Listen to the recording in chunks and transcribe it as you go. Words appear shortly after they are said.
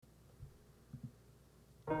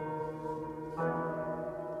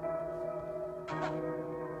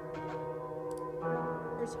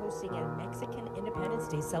hosting a Mexican Independence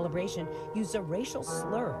Day celebration used a racial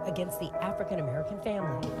slur against the African American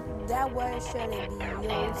family. That word shouldn't be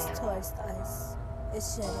used towards us. It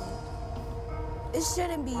shouldn't. It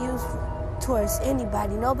shouldn't be used towards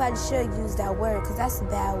anybody. Nobody should use that word because that's a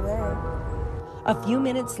bad word. A few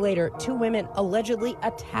minutes later, two women allegedly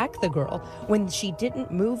attacked the girl when she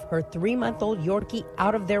didn't move her 3-month-old Yorkie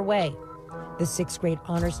out of their way. The 6th grade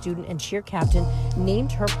honor student and cheer captain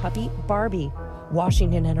named her puppy Barbie.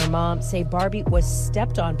 Washington and her mom say Barbie was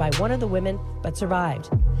stepped on by one of the women but survived.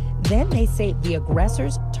 Then they say the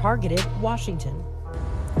aggressors targeted Washington.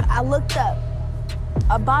 I looked up.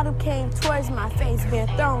 A bottle came towards my face, being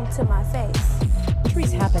thrown to my face.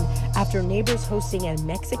 Injuries happened after neighbors hosting a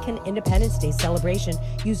Mexican Independence Day celebration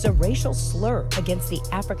used a racial slur against the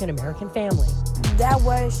African American family. That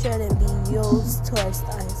word shouldn't be used towards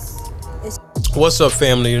us. What's up,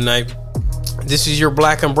 family, tonight? This is your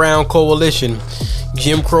Black and Brown Coalition,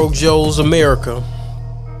 Jim Crow Joe's America.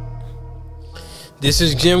 This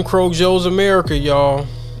is Jim Crow Joe's America, y'all.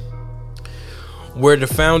 Where the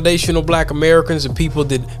foundational Black Americans, the people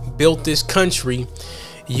that built this country,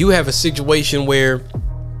 you have a situation where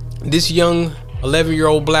this young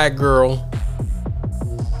 11-year-old black girl,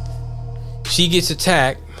 she gets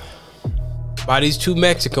attacked by these two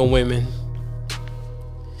Mexican women.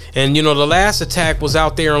 And you know, the last attack was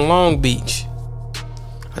out there in Long Beach.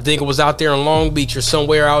 I think it was out there in Long Beach or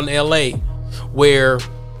somewhere out in LA, where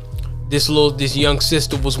this young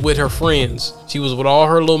sister was with her friends. She was with all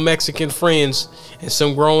her little Mexican friends and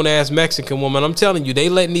some grown ass Mexican woman. I'm telling you, they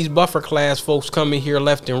letting these buffer class folks come in here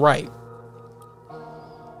left and right.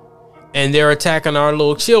 And they're attacking our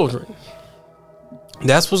little children.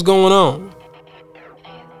 That's what's going on.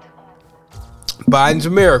 Biden's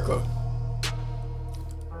America.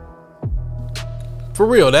 For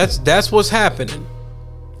real, that's what's happening.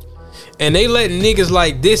 And they letting niggas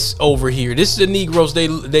like this over here. This is the Negroes they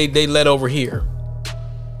let over here.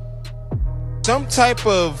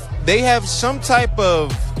 They have some type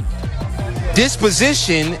of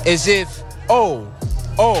disposition as if,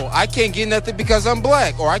 I can't get nothing because I'm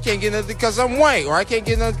black, or I can't get nothing because I'm white, or I can't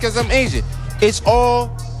get nothing because I'm Asian. It's all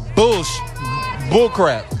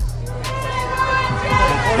bullcrap.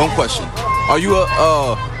 One question: are you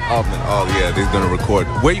they're gonna record.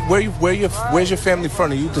 Where's your family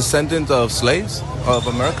from? Are you descendant of slaves of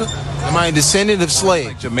America? Am I a descendant of slaves?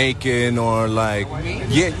 Like Jamaican or like?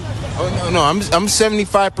 Yeah. Oh no, I'm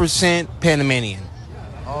 75% Panamanian.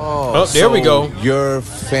 Oh, there we go. Your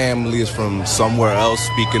family is from somewhere else,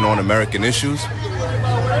 speaking on American issues.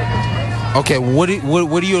 Okay, what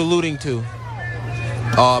are you alluding to?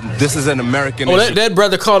 This is an American issue. That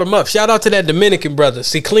brother called him up. Shout out to that Dominican brother.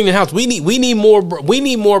 See, cleaning house. We need more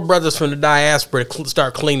brothers from the diaspora to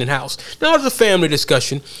start cleaning house. Now it's a family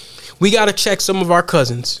discussion. We got to check some of our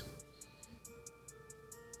cousins.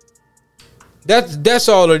 That's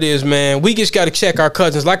all it is, man. We just got to check our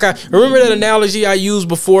cousins. Like I remember that analogy I used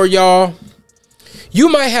before, y'all. You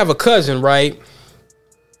might have a cousin, right?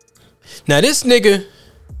 Now this nigga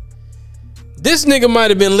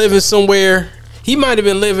might have been living somewhere. He might have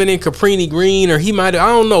been living in Cabrini Green, or I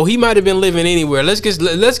don't know. He might have been living anywhere. Let's just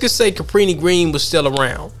say Cabrini Green was still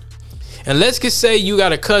around. And let's just say you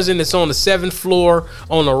got a cousin that's on the 7th floor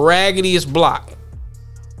on the raggediest block.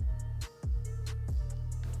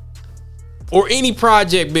 Or any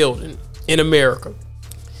project building in America.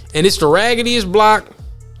 And it's the raggediest block.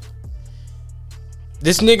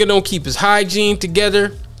 This nigga don't keep his hygiene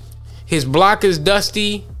together. His block is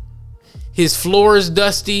dusty. His floor is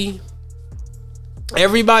dusty.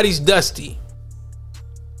 Everybody's dusty.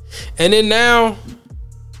 And then now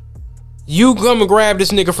you come and grab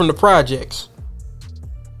this nigga from the projects.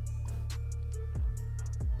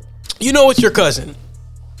 You know it's your cousin.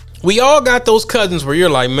 We all got those cousins where you're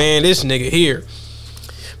like, man, this nigga here.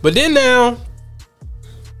 But then now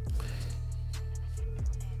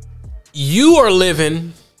you are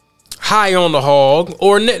living high on the hog,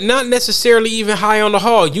 or not necessarily even high on the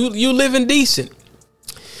hog. You living decent.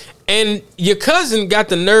 And your cousin got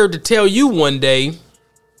the nerve to tell you one day,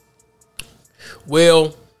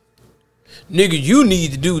 well, nigga, you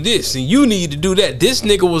need to do this and you need to do that. This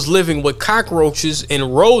nigga was living with cockroaches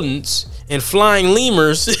and rodents and flying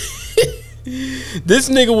lemurs. This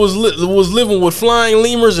nigga was living with flying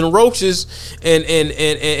lemurs and roaches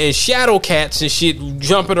and shadow cats and shit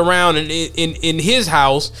jumping around in his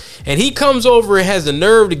house. And he comes over and has the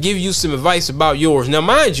nerve to give you some advice about yours. Now,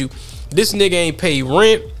 mind you, this nigga ain't paid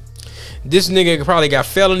rent. This nigga probably got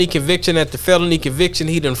felony conviction after felony conviction.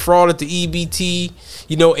 He done frauded the EBT,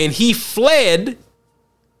 and he fled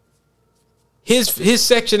his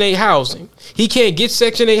Section 8 housing. He can't get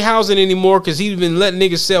Section 8 housing anymore because he's been letting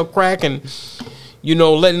niggas sell crack and,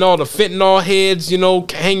 letting all the fentanyl heads,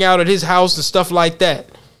 hang out at his house and stuff like that.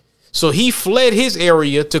 So he fled his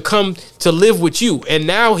area to come to live with you. And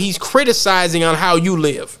now he's criticizing on how you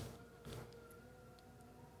live.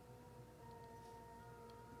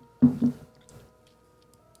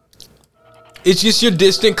 It's just your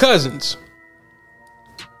distant cousins.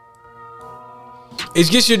 It's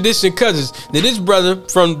just your distant cousins. Now this brother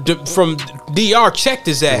from DR checked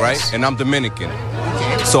his ass. Right, and I'm Dominican.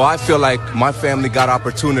 So I feel like my family got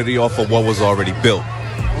opportunity off of what was already built.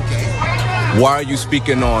 Why are you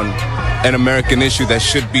speaking on an American issue that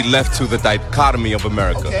should be left to the dichotomy of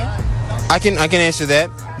America? I can answer that.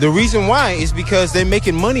 The reason why is because they're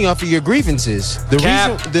making money off of your grievances.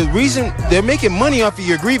 The reason they're making money off of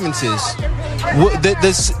your grievances.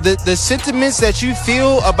 The sentiments that you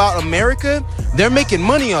feel about America, they're making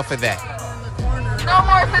money off of that. No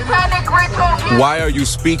more satanic ritual. Why are you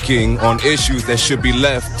speaking on issues that should be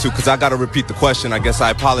left to, because I got to repeat the question. I guess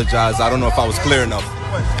I apologize. I don't know if I was clear enough.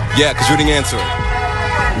 Yeah, because you didn't answer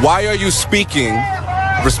it. Why are you speaking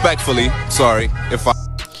respectfully? Sorry if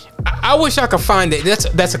I wish I could find it.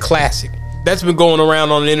 That's a classic. That's been going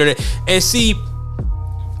around on the internet. And see,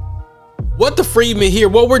 what the Freedmen here,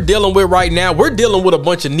 what we're dealing with right now, we're dealing with a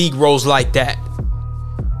bunch of Negroes like that.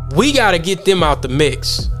 We got to get them out the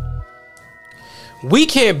mix. We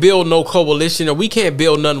can't build no coalition, or we can't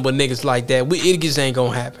build nothing with niggas like that. It just ain't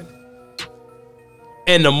gonna happen.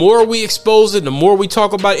 And the more we expose it, the more we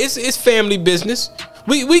talk about it, it's family business.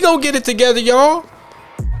 We gonna get it together, y'all.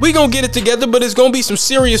 We gonna get it together, but it's gonna be some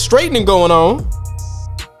serious straightening going on.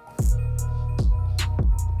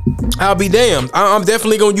 I'll be damned. I'm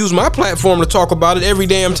definitely gonna use my platform to talk about it every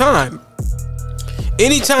damn time.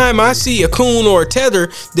 Anytime I see a coon or a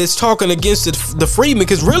tether that's talking against the Freedmen,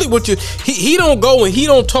 because really he don't go and he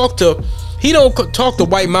don't talk to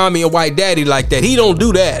white mommy and white daddy like that. He don't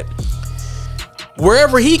do that.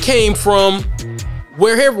 Wherever he came from,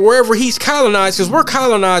 wherever he's colonized, because we're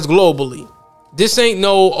colonized globally. This ain't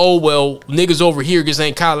no, niggas over here just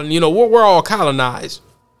ain't colonized. We're all colonized.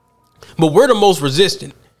 But we're the most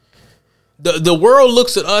resistant. The world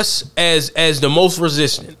looks at us as the most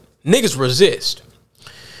resistant. Niggas resist.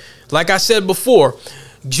 Like I said before,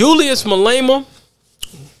 Julius Malema,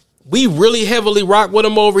 we really heavily rock with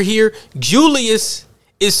him over here. Julius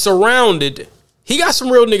is surrounded. He got some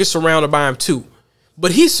real niggas surrounded by him too.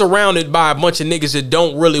 But he's surrounded by a bunch of niggas that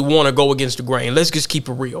don't really want to go against the grain. Let's just keep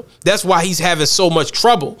it real. That's why he's having so much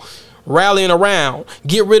trouble rallying around.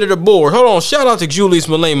 Get rid of the board. Hold on. Shout out to Julius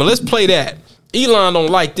Malema. Let's play that. Elon don't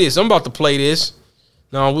like this. I'm about to play this.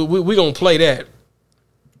 No, we gonna play that.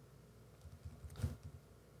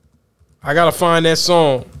 I gotta find that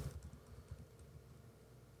song.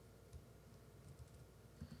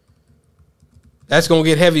 That's gonna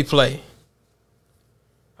get heavy play.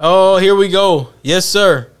 Oh, here we go. Yes,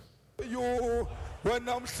 sir. You when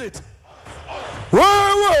I'm sit.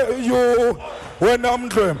 Where were you when I'm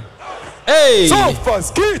dream? Hey. So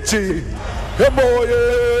fast, Kichi. Hey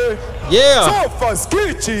boy. Yeah. So fast,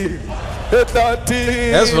 Kichi. Hey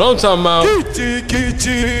daddy. That's what I'm talking about. Kichi,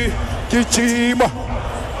 Kichi, Kichima.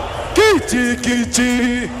 Kichi,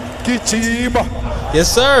 Kichi, Kichima.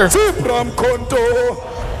 Yes, sir. Sibram Konto,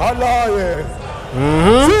 Alaye.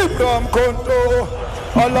 Sibram Konto,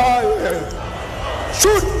 Alaye.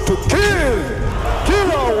 Shoot to kill,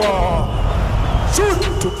 Kilawa. Shoot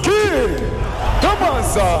to kill,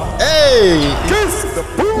 Tamansa. Hey. Kiss the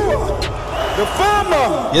poor, the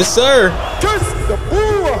farmer. Yes, sir. Kiss the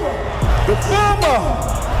poor, the farmer.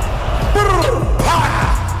 Brr,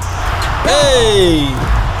 pa. Hey.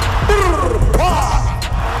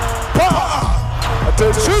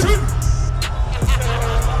 Attention.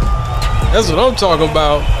 That's what I'm talking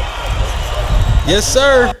about. Yes,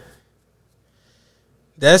 sir.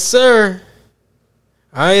 Yes, sir.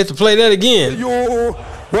 I have to play that again. You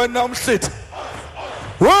when I'm sit.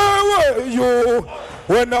 Where were you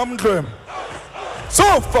when I'm dream?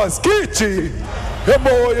 So fast, Kichi. Hey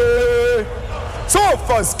boy. So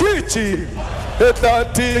fast, Kichi. Hey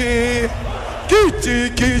daddy. Kichi,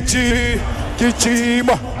 Kichi,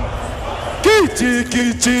 Kichima. Kichi,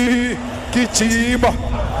 Kichi, Kichima.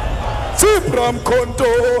 Sibram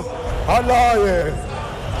Konto, Alaye.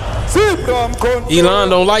 Sibram Konto. Elon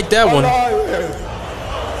don't like that one. Alaye.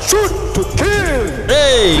 Shoot to kill.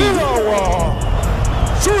 Hey. Kilawa.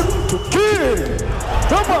 Shoot to kill.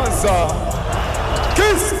 Tamansa.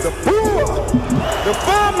 Kiss the poor. The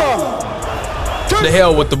farmer. The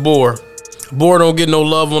hell with the boar. Boar don't get no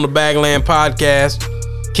love on the Bagland podcast.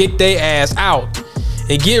 Kick they ass out.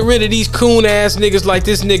 And get rid of these coon ass niggas like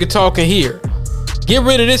this nigga talking here. Get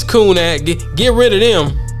rid of this coon act. Get rid of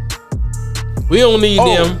them. We don't need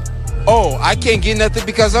them. Oh, I can't get nothing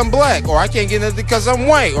because I'm black, or I can't get nothing because I'm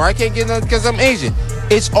white, or I can't get nothing because I'm Asian.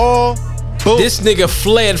 It's all bull. This nigga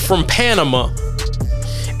fled from Panama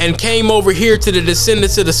and came over here to the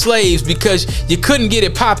descendants of the slaves because you couldn't get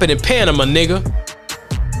it popping in Panama, nigga.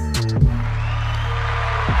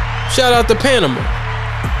 Shout out to Panama.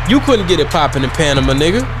 You couldn't get it popping in Panama,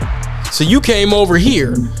 nigga. So you came over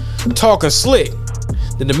here talking slick.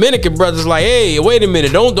 The Dominican brothers like, hey, wait a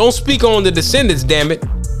minute, don't speak on the descendants, damn it.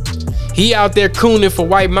 He out there cooning for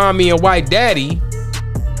white mommy and white daddy.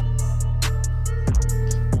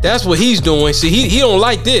 That's what he's doing. See, he don't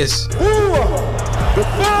like this.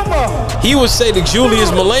 He would say that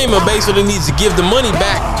Julius Malema basically needs to give the money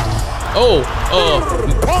back.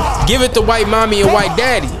 Give it to white mommy and white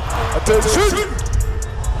daddy.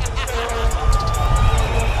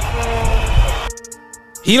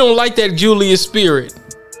 He don't like that Julius spirit.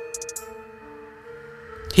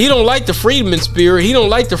 He don't like the freedman spirit. He don't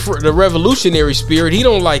like the revolutionary spirit. He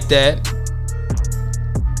don't like that.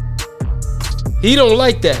 He don't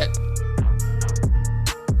like that.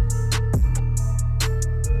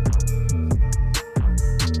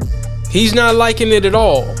 He's not liking it at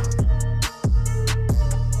all.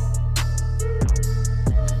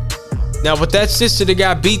 Now, with that sister that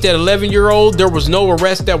got beat, that 11-year-old, there was no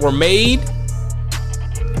arrests that were made.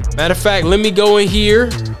 Matter of fact, let me go in here.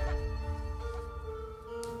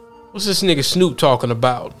 What's this nigga Snoop talking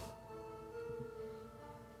about?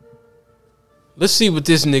 Let's see what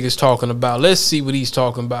this nigga's talking about. Let's see what he's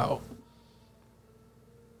talking about.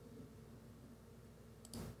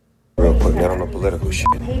 Real quick, not on the political shit.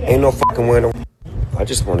 Ain't no fucking way in the... I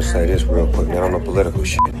just want to say this real quick, not on the political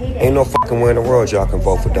shit. Ain't no fucking way in the world y'all can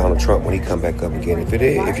vote for Donald Trump when he come back up again.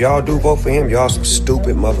 If y'all do vote for him, y'all some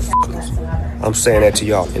stupid motherfuckers. I'm saying that to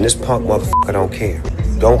y'all. And this punk motherfucker don't care.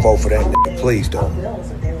 Don't vote for that nigga. Please don't.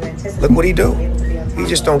 Look what he do. He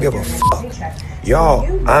just don't give a fuck. Y'all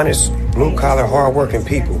honest, blue-collar, hard-working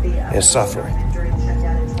people and suffering.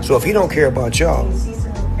 So if he don't care about y'all,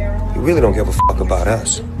 he really don't give a fuck about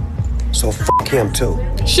us. So fuck him too.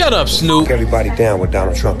 Shut up, Snoop. Fuck everybody down with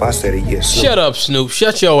Donald Trump. I said a yes. Snoop. Shut up, Snoop.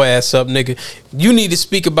 Shut your ass up, nigga. You need to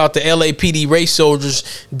speak about the LAPD race soldiers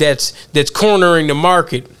that's cornering the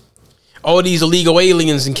market. All these illegal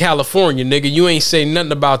aliens in California, nigga. You ain't saying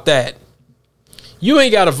nothing about that. You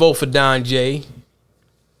ain't got to vote for Don J.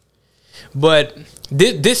 But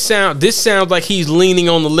this sounds like he's leaning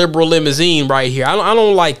on the liberal limousine right here. I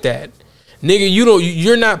don't like that, nigga.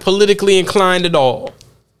 You're not politically inclined at all.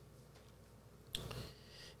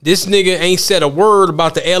 This nigga ain't said a word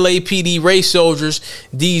about the LAPD race soldiers.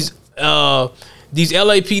 These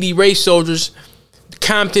LAPD race soldiers,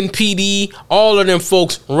 Compton PD, all of them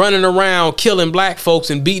folks running around killing black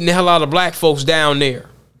folks and beating the hell out of black folks down there.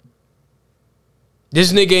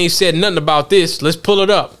 This nigga ain't said nothing about this. Let's pull it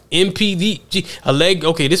up. MPD,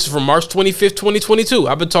 okay, this is from March 25th, 2022.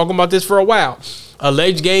 I've been talking about this for a while.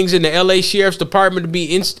 Alleged gangs in the LA Sheriff's Department to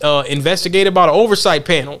be investigated by the oversight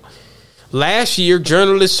panel. Last year,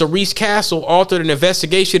 journalist Cerise Castle authored an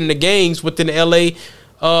investigation into gangs within the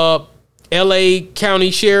LA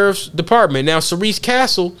County Sheriff's Department. Now, Cerise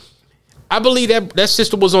Castle, I believe that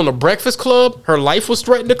sister was on the Breakfast Club. Her life was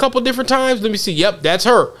threatened a couple different times. Let me see. Yep, that's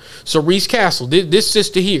her. Cerise Castle, this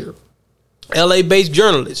sister here. LA-based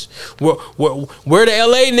journalist. Where the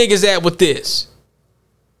LA niggas at with this?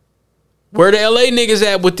 Where the LA niggas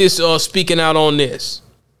at with this speaking out on this?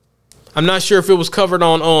 I'm not sure if it was covered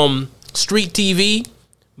on Street TV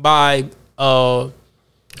by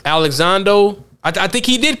Alexando. I think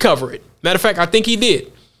he did cover it. Matter of fact, I think he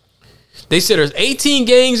did. They said there's 18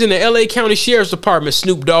 gangs in the LA County Sheriff's Department,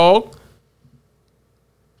 Snoop Dogg.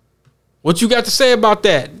 What you got to say about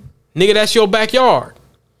that? Nigga, that's your backyard.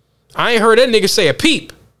 I ain't heard that nigga say a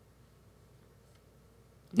peep.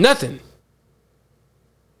 Nothing.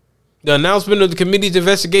 The announcement of the committee's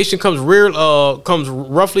investigation comes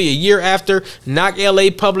roughly a year after Knock LA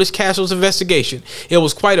published Castle's investigation. It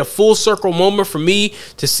was quite a full circle moment for me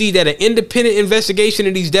to see that an independent investigation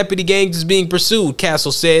of these deputy gangs is being pursued,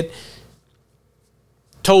 Castle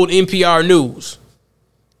told NPR News.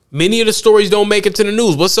 Many of the stories don't make it to the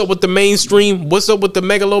news. What's up with the mainstream? What's up with the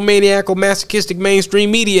megalomaniacal, masochistic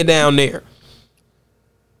mainstream media down there?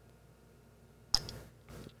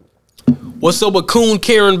 What's up with Coon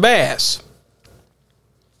Karen Bass?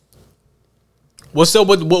 What's up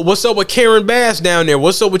with Karen Bass down there?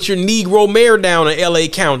 What's up with your Negro mayor down in LA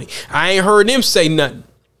County? I ain't heard them say nothing.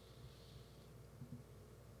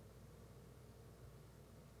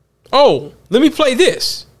 Oh, let me play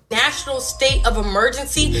this. national state of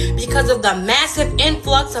emergency because of the massive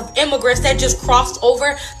influx of immigrants that just crossed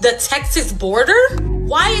over the Texas border?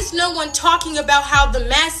 Why is no one talking about how the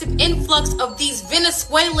massive influx of these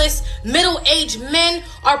Venezuelans, middle-aged men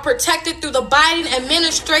are protected through the Biden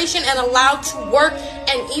administration and allowed to work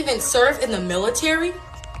and even serve in the military?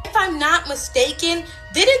 If I'm not mistaken,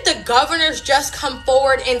 didn't the governors just come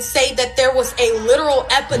forward and say that there was a literal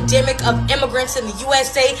epidemic of immigrants in the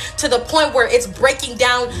USA to the point where it's breaking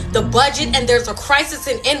down the budget and there's a crisis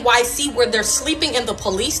in NYC where they're sleeping in the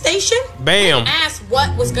police station? Bam. When asked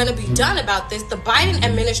what was going to be done about this, the Biden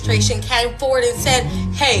administration came forward and said,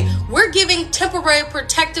 hey, we're giving temporary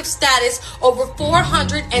protective status over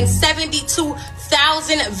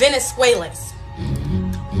 472,000 Venezuelans.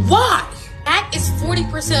 Why? That is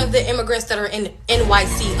 40% of the immigrants that are in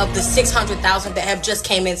NYC of the 600,000 that have just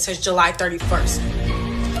came in since July 31st.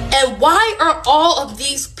 And why are all of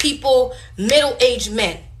these people middle-aged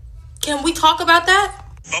men? Can we talk about that?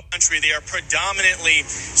 Country, they are predominantly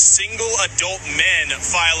single adult men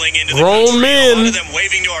filing into the grown country. Men. A lot of them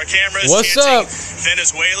waving to our cameras. What's up?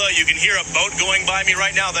 Venezuela. You can hear a boat going by me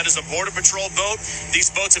right now. That is a border patrol boat.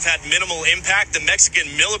 These boats have had minimal impact. The Mexican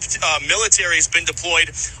military has been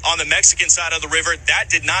deployed on the Mexican side of the river. That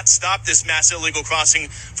did not stop this mass illegal crossing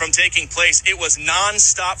from taking place. It was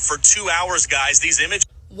nonstop for 2 hours, guys. These images.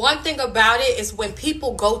 One thing about it is when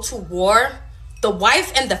people go to war, the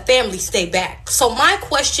wife and the family stay back. So my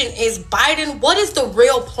question is, Biden, what is the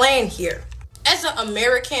real plan here? As an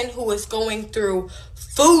American who is going through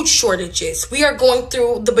food shortages, we are going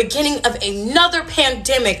through the beginning of another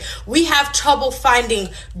pandemic. We have trouble finding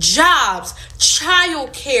jobs,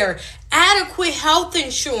 childcare, adequate health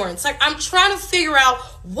insurance. Like, I'm trying to figure out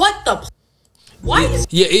what the... Why is...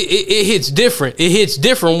 Yeah, it hits different. It hits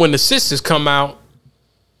different when the sisters come out.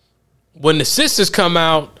 When the sisters come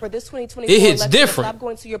out, for this 2024 it hits election, different. Stop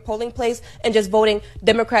going to your polling place and just voting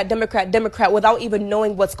Democrat, Democrat, Democrat without even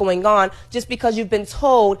knowing what's going on, just because you've been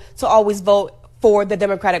told to always vote for the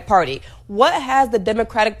Democratic Party. What has the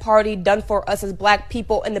Democratic Party done for us as black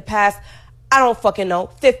people in the past, I don't fucking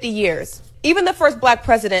know, 50 years? Even the first black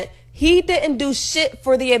president, he didn't do shit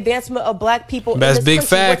for the advancement of black people That's in this big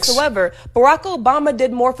country facts. whatsoever. Barack Obama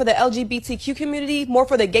did more for the LGBTQ community, more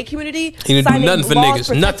for the gay community. He didn't do nothing for niggas,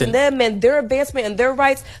 protecting nothing. them and their advancement and their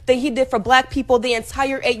rights than he did for black people the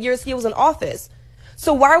entire 8 years he was in office.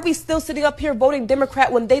 So why are we still sitting up here voting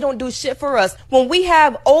Democrat when they don't do shit for us? When we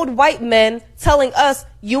have old white men telling us,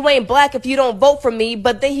 you ain't black if you don't vote for me,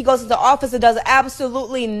 but then he goes into office and does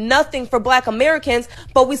absolutely nothing for black Americans,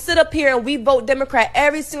 but we sit up here and we vote Democrat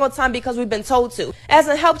every single time because we've been told to.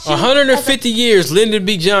 Hasn't helped you. 150 years, Lyndon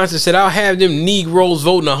B. Johnson said, I'll have them Negroes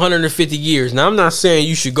voting 150 years. Now, I'm not saying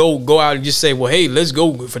you should go out and just say, well, hey, let's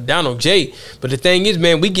go for Donald J. But the thing is,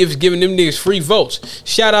 man, we giving them niggas free votes.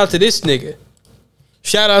 Shout out to this nigga.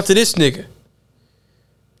 Shout out to this nigga.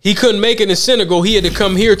 He couldn't make it in Senegal. He had to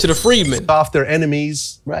come here to the Freedmen. Off their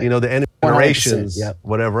enemies, right. You know, the enemy generations, yep.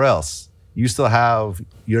 Whatever else. You still have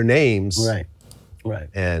your names. Right, right.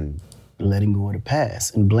 And letting go of the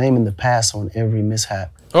past and blaming the past on every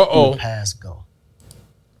mishap. Let the past go.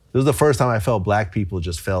 This was the first time I felt black people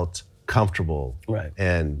just felt comfortable. Right.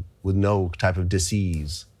 And with no type of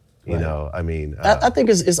disease. You know, I mean. I think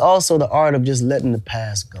it's also the art of just letting the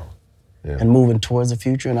past go. Yeah. And moving towards the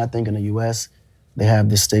future. And I think in the U.S., they have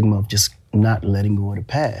this stigma of just not letting go of the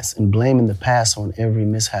past and blaming the past on every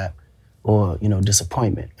mishap or, you know,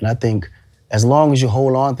 disappointment. And I think as long as you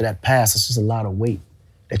hold on to that past, it's just a lot of weight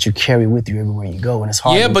that you carry with you everywhere you go. And it's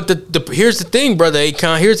hard. Yeah, but here's the thing, brother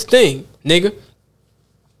Akon. Here's the thing, nigga.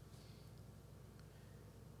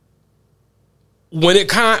 When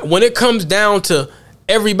it comes down to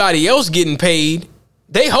everybody else getting paid,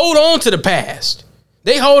 they hold on to the past.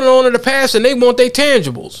 They holding on to the past and they want their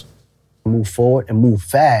tangibles. Move forward and move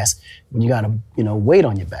fast when you got to, you know, weight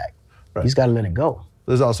on your back. Right. You just got to let it go.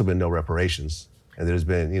 There's also been no reparations. And there's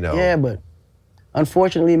been, you know. Yeah, but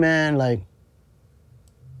unfortunately, man, like,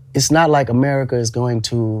 it's not like America is going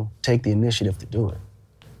to take the initiative to do it.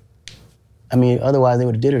 I mean, otherwise they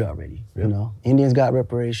would have did it already, you know. Indians got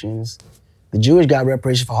reparations. The Jewish got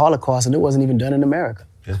reparations for Holocaust, and it wasn't even done in America.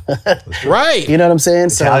 Yeah, right. You know what I'm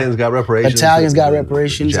saying? Italians got reparations. Italians got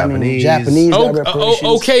reparations. Japanese got reparations.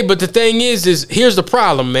 Okay, but the thing is here's the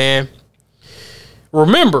problem, man.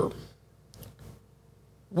 Remember,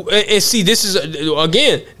 and see, this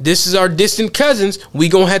is our distant cousins. We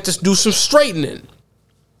gonna have to do some straightening.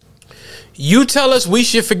 You tell us we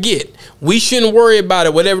should forget. We shouldn't worry about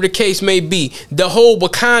it, whatever the case may be. The whole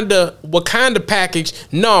Wakanda package,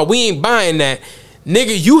 no, we ain't buying that.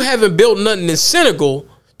 Nigga, you haven't built nothing in Senegal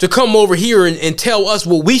to come over here and tell us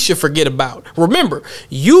what we should forget about. Remember,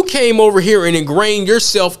 you came over here and ingrained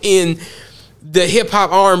yourself in the hip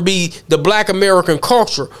hop, R&B, the Black American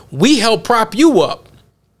culture. We helped prop you up.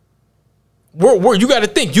 You got to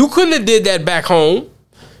think, you couldn't have did that back home.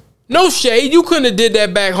 No shade, you couldn't have did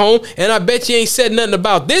that back home, and I bet you ain't said nothing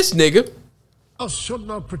about this nigga. Us should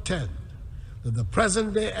not pretend that the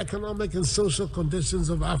present-day economic and social conditions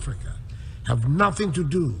of Africa have nothing to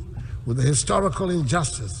do with the historical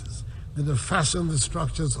injustices that have fashioned the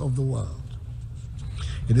structures of the world.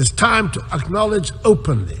 It is time to acknowledge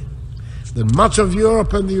openly that much of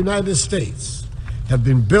Europe and the United States have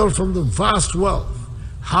been built from the vast wealth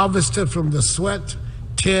harvested from the sweat,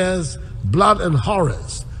 tears, blood, and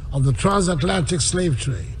horrors of the transatlantic slave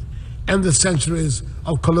trade and the centuries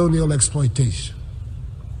of colonial exploitation.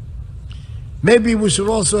 Maybe we should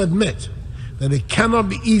also admit that it cannot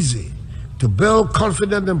be easy to build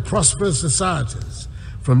confident and prosperous societies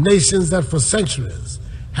from nations that for centuries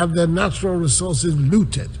have their natural resources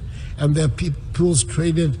looted and their peoples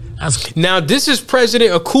traded as... Now, this is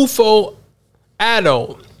President Akufo-Addo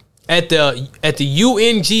at the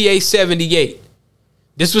UNGA 78.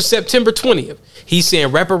 This was September 20th. He's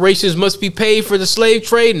saying reparations must be paid for the slave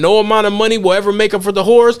trade. No amount of money will ever make up for the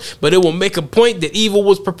horrors, but it will make a point that evil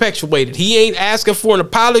was perpetuated. He ain't asking for an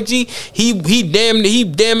apology. He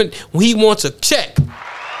wants a check.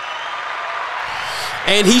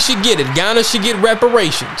 And he should get it. Ghana should get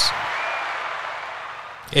reparations.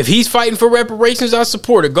 If he's fighting for reparations, I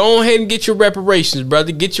support it. Go ahead and get your reparations,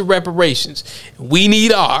 brother. Get your reparations. We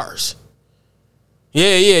need ours.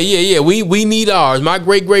 Yeah. We need ours. My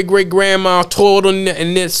great-great-great-grandma toiled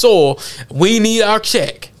in that soil. We need our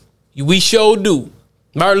check. We sure do.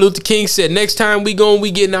 Martin Luther King said, next time we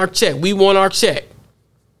getting our check. We want our check.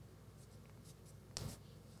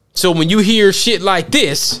 So when you hear shit like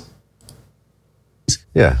this...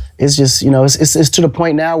 Yeah. It's just, it's to the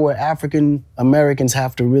point now where African Americans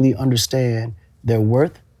have to really understand their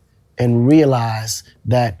worth and realize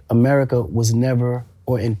that America was never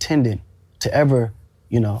or intended to ever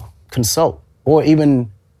consult or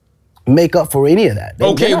even make up for any of that.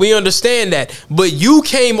 Okay, we understand that. But you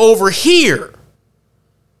came over here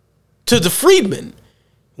to the Freedmen.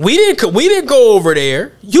 We didn't go over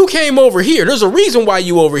there. You came over here. There's a reason why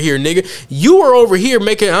you over here, nigga. You were over here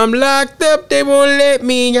making, I'm locked up, they won't let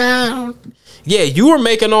me out. Yeah, you were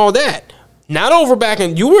making all that. Not over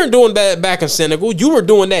you weren't doing that back in Senegal. You were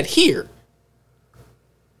doing that here.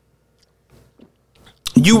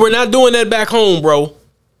 You were not doing that back home, bro.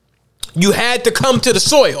 You had to come to the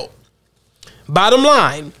soil. Bottom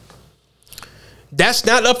line, that's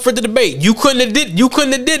not up for the debate. You couldn't have did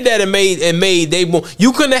that and made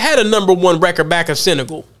you couldn't have had a #1 record back in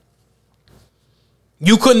Senegal.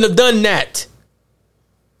 You couldn't have done that.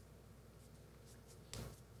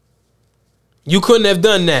 You couldn't have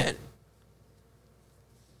done that.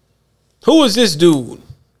 Who is this dude?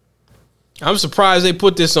 I'm surprised they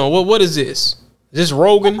put this on. What is this? Is this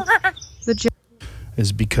Rogan?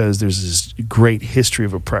 Is because there's this great history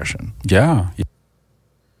of oppression. Yeah.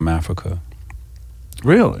 From Africa.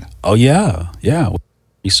 Really? Oh, yeah.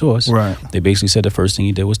 Resource. Right. They basically said the first thing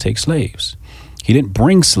he did was take slaves. He didn't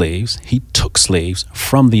bring slaves. He took slaves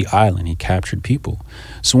from the island. He captured people.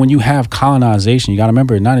 So when you have colonization, you got to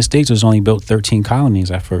remember, the United States was only built 13 colonies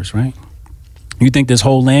at first, right? You think this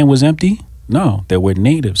whole land was empty? No, there were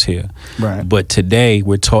natives here. Right. But today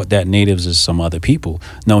we're taught that natives is some other people.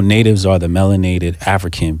 No, natives are the melanated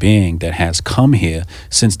African being that has come here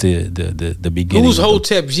since the beginning. Who's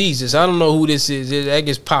Hotep Jesus? I don't know who this is. That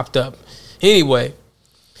gets popped up. Anyway,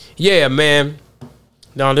 yeah, man.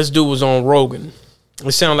 No, this dude was on Rogan.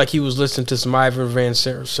 It sounded like he was listening to some Ivan Van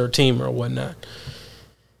Sertima or whatnot.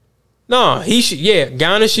 No,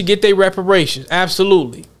 Ghana should get their reparations.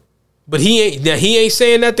 Absolutely. But he ain't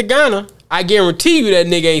saying that to Ghana. I guarantee you that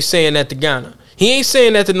nigga ain't saying that to Ghana. He ain't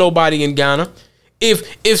saying that to nobody in Ghana.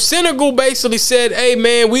 If Senegal basically said, hey,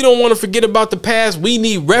 man, we don't want to forget about the past. We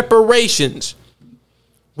need reparations.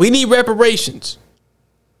 We need reparations.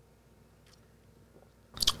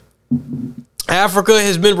 Africa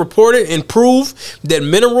has been reported and proved that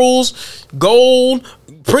minerals, gold,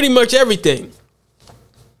 pretty much everything.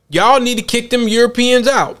 Y'all need to kick them Europeans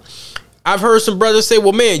out. I've heard some brothers say,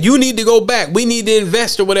 well, man, you need to go back. We need to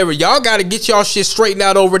invest or whatever. Y'all got to get y'all shit straightened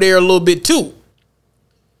out over there a little bit too.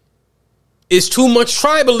 It's too much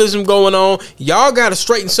tribalism going on. Y'all got to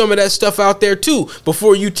straighten some of that stuff out there too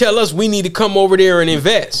before you tell us we need to come over there and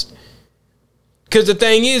invest. Because the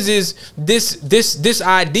thing is this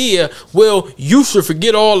idea, well, you should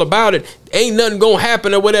forget all about it. Ain't nothing going to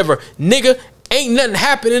happen or whatever. Nigga, ain't nothing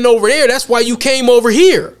happening over there. That's why you came over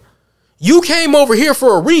here. You came over here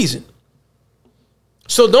for a reason.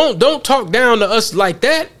 So don't talk down to us like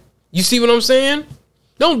that. You see what I'm saying?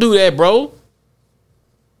 Don't do that, bro.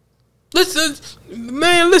 Listen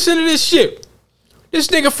to this shit. This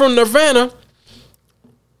nigga from Nirvana.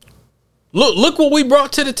 Look what we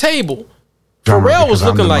brought to the table. Pharrell was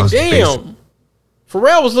looking like, damn.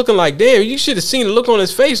 Pharrell was looking like, damn. You should have seen the look on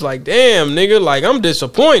his face like, damn, nigga, like, I'm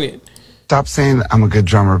disappointed. Stop saying I'm a good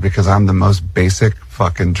drummer because I'm the most basic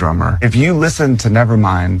fucking drummer. If you listen to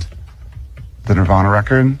Nevermind, the Nirvana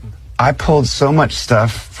record, I pulled so much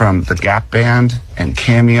stuff from the Gap Band and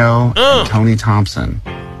Cameo and Tony Thompson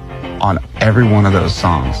on every one of those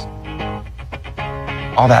songs.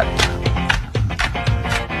 All that.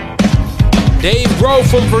 Dave Grohl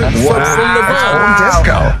from Nirvana.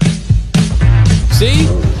 Disco. See?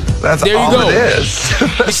 That's there you all go. It is.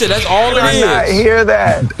 He said that's all it is. I hear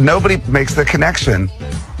that. Nobody makes the connection.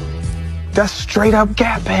 That's straight up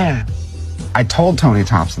Gap Band. I told Tony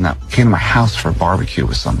Thompson that came to my house for a barbecue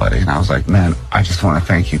with somebody, and I was like, man, I just want to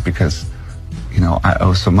thank you because, you know, I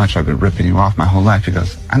owe so much. I've been ripping you off my whole life. He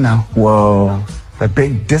goes, I know. Whoa. That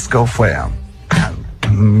big disco flam.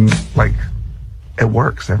 Like, it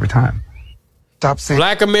works every time. Stop saying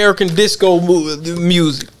Black American disco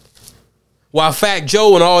music. While Fat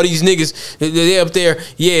Joe and all these niggas, they up there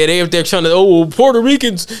trying to, Puerto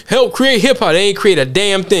Ricans help create hip hop. They ain't create a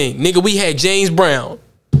damn thing. Nigga, we had James Brown.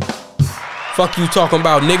 Fuck you talking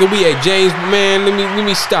about, nigga. We had James, man, let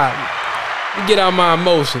me stop. Let me get out my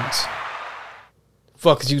emotions.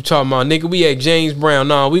 Fuck is you talking about, nigga? We had James Brown.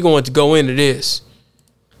 Nah, we going to go into this.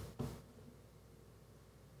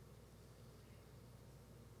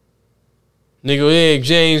 Nigga, we had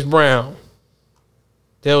James Brown.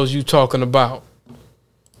 The hell was you talking about? Let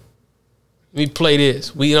me play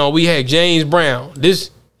this. We had James Brown.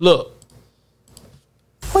 This, look.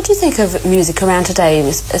 What do you think of music around today,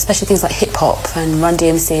 especially things like hip hop and Run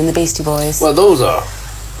DMC and the Beastie Boys? Well, those are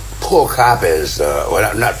poor copies.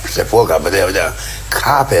 Well, not poor copies, but they're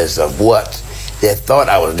copies of what they thought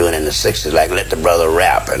I was doing in the '60s, like let the brother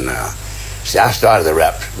rap. And see, I started the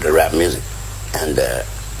rap music, and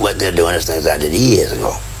what they're doing is things I did years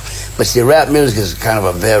ago. But see, rap music is kind of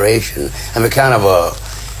a variation. I mean,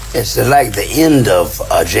 it's like the end of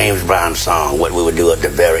a James Brown song, what we would do at the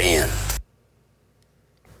very end.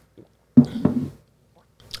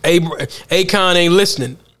 Akon ain't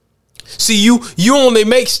listening. See, you only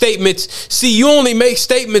make statements. See, you only make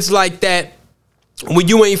statements like that when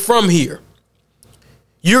you ain't from here.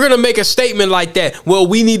 You're gonna make a statement like that. Well,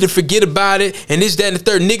 we need to forget about it, and this, that, and the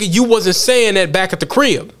third. Nigga, you wasn't saying that back at the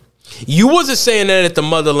crib. You wasn't saying that at the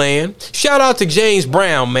motherland. Shout out to James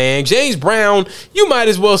Brown, man. James Brown, you might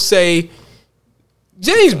as well say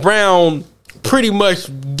James Brown pretty much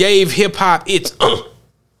gave hip hop its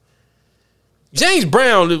James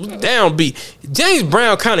Brown downbeat. James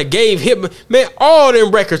Brown kind of gave hip, man, all them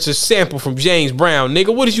records are sampled from James Brown,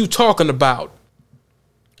 nigga. What is you talking about?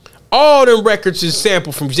 All them records is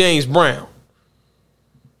sampled from James Brown.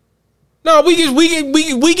 No, we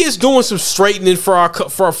just doing some straightening for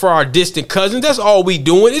our distant cousins. That's all we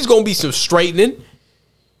doing. It's gonna be some straightening.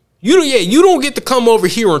 You don't get to come over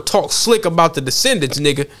here and talk slick about the descendants,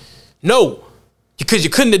 nigga. No, because you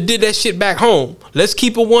couldn't have did that shit back home. Let's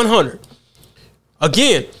keep it 100.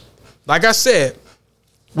 Again, like I said,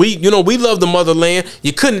 we love the motherland.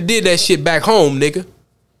 You couldn't have did that shit back home, nigga.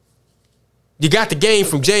 You got the game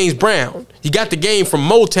from James Brown. You got the game from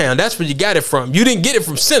Motown. That's where you got it from. You didn't get it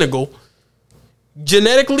from Senegal.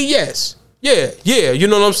 Genetically, yes. Yeah. You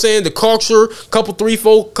know what I'm saying? The culture,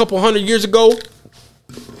 couple hundred years ago.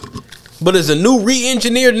 But as a new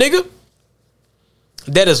re-engineered nigga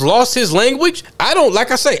that has lost his language, I don't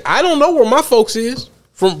know where my folks is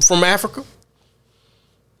from Africa.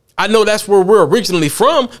 I know that's where we're originally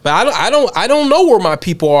from, but I don't know where my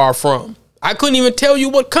people are from. I couldn't even tell you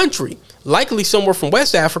what country. Likely somewhere from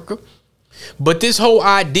West Africa. But this whole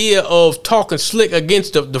idea of talking slick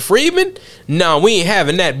against the freedmen, no, we ain't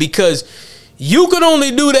having that, because you could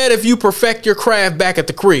only do that if you perfect your craft back at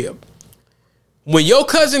the crib. When your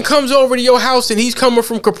cousin comes over to your house and he's coming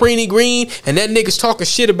from Caprini Green and that nigga's talking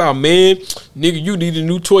shit about, man, nigga, you need a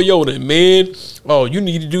new Toyota, man. Oh, you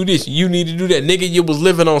need to do this, you need to do that. Nigga, you was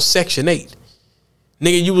living on Section 8.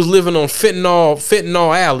 Nigga, you was living on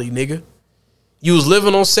Fentanyl Alley, nigga. You was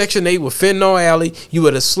living on Section 8 with Fentanyl Alley. You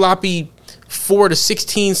had a sloppy 4 to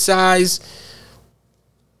 16 size,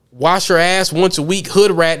 wash your ass once a week hood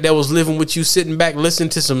rat that was living with you, sitting back listening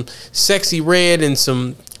to some Sexy Red and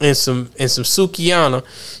some Sukiana.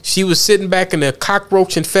 She was sitting back in a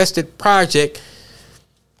cockroach infested project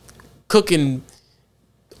cooking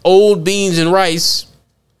old beans and rice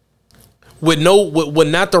with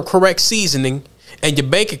not the correct seasoning, and your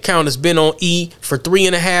bank account has been on E for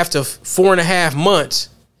 3.5 to 4.5 months,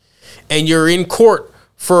 and you're in court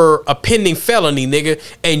for a pending felony, nigga,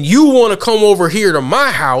 and you want to come over here to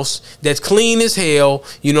my house that's clean as hell,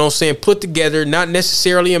 you know what I'm saying, put together, not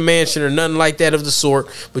necessarily a mansion or nothing like that of the sort,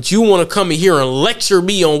 but you want to come in here and lecture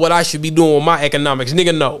me on what I should be doing with my economics,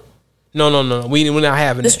 nigga, no. We're not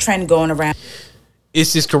having this that. trend going around.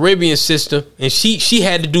 It's this Caribbean sister, and she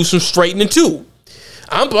had to do some straightening too.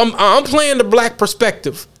 I'm playing the black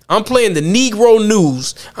perspective. I'm playing the Negro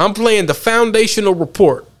news. I'm playing the foundational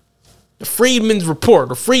report. The Freedmen's Report,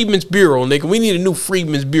 the Freedmen's Bureau, nigga. We need a new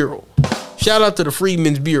Freedmen's Bureau. Shout out to the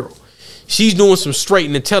Freedmen's Bureau. She's doing some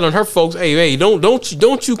straightening, telling her folks, hey,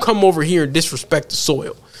 don't you come over here and disrespect the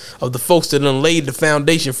soil of the folks that done laid the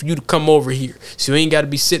foundation for you to come over here. So you ain't got to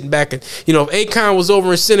be sitting back and, you know, if Akon was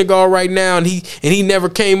over in Senegal right now and he never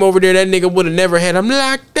came over there, that nigga would have never had him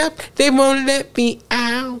locked up. They won't let me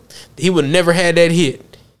out. He would have never had that hit.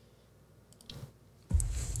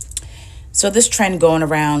 So this trend going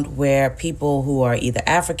around where people who are either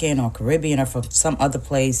African or Caribbean or from some other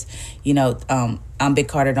place, you know, I'm Big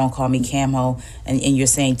Carter, don't call me Camo, and you're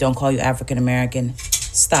saying don't call you African American.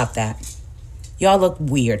 Stop that. Y'all look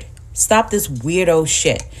weird. Stop this weirdo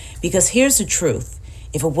shit. Because here's the truth.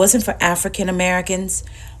 If it wasn't for African Americans,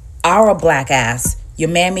 our black ass, your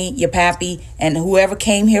mammy, your pappy, and whoever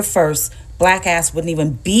came here first, black ass wouldn't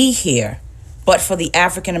even be here. But for the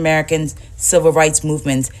African Americans civil rights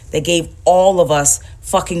movements that gave all of us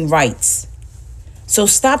fucking rights. So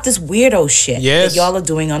stop this weirdo shit that y'all are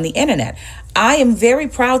doing on the internet. I am very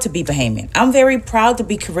proud to be Bahamian. I'm very proud to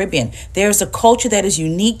be Caribbean. There's a culture that is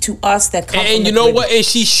unique to us that comes from And you know what? And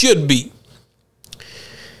she should be.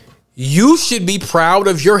 You should be proud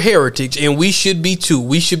of your heritage, and we should be too.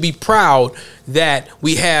 We should be proud that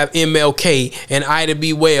we have MLK and Ida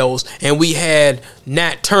B. Wells, and we had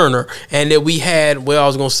Nat Turner, and that we had, well, I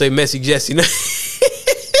was going to say Messy Jesse.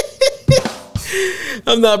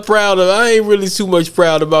 I ain't really too much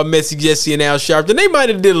proud about Messy Jesse and Al Sharpton. They might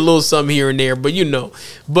have did a little something here and there, but you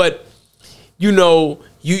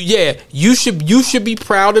should be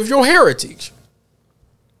proud of your heritage.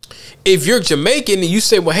 If you're Jamaican and you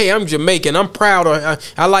say, well, hey, I'm Jamaican, I'm proud,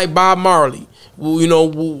 I like Bob Marley, well, you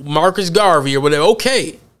know, Marcus Garvey or whatever,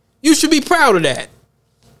 okay. You should be proud of that.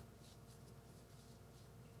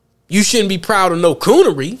 You shouldn't be proud of no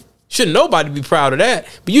coonery. Shouldn't nobody be proud of that.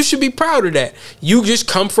 But you should be proud of that. You just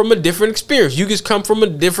come from a different experience. You just come from a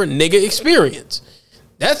different nigga experience.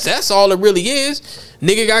 That's all it really is.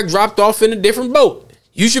 Nigga got dropped off in a different boat.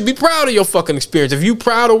 You should be proud of your fucking experience. If you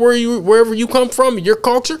proud of wherever you come from, your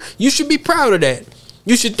culture, you should be proud of that.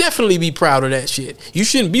 You should definitely be proud of that shit. You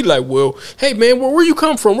shouldn't be like, well, hey man, where you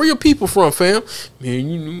come from? Where your people from, fam? Man,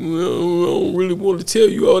 I don't really want to tell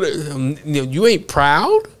you all that. You ain't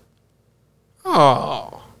proud?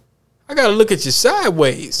 Oh, I gotta look at you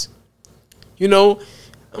sideways. You know,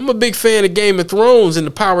 I'm a big fan of Game of Thrones and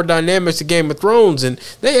the power dynamics of Game of Thrones, and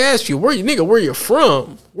they ask you, where you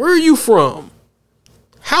from? Where are you from?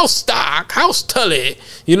 House Stock, House Tully.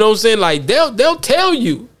 You know what I'm saying? Like, they'll tell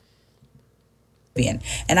you.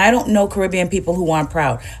 And I don't know Caribbean people who aren't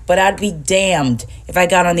proud, but I'd be damned if I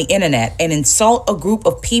got on the internet and insult a group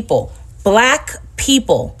of people, black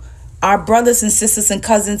people, our brothers and sisters and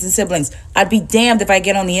cousins and siblings. I'd be damned if I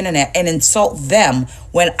get on the internet and insult them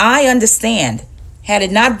when I understand, had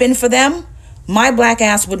it not been for them, my black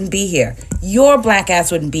ass wouldn't be here. Your black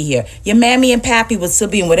ass wouldn't be here. Your mammy and pappy would still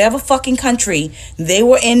be in whatever fucking country they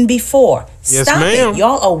were in before. Yes, Stop ma'am. it.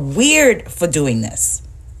 Y'all are weird for doing this.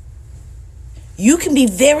 You can be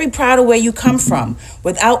very proud of where you come from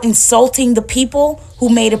without insulting the people who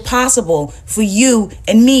made it possible for you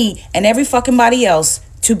and me and every fucking body else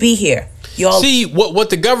to be here. Y'all see what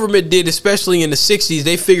the government did, especially in the 60s.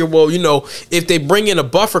 They figured, well, you know, if they bring in a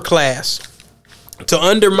buffer class to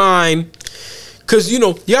undermine, because, you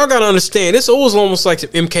know, y'all got to understand, this was almost like some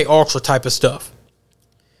MK Ultra type of stuff.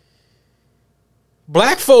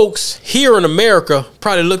 Black folks here in America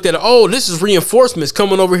probably looked at it, oh, this is reinforcements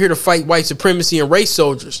coming over here to fight white supremacy and race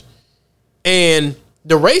soldiers. And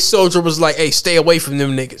the race soldier was like, hey, stay away from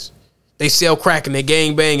them niggas. They sell crack and they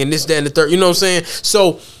gang bang and this, that, and the third. You know what I'm saying?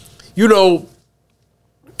 So, you know,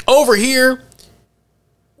 over here,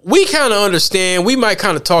 we kind of understand. We might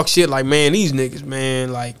kind of talk shit like, man, these niggas,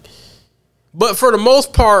 man, like. But for the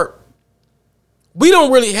most part, we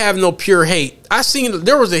don't really have no pure hate. I seen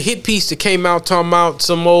there was a hit piece that came out talking about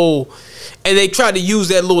some old, and they tried to use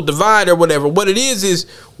that little divide or whatever. What it is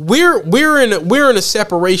we're in a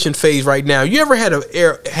separation phase right now. You ever had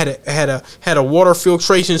a water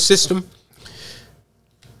filtration system?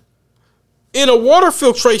 in a water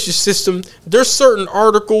filtration system, there's certain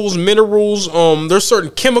articles, minerals, there's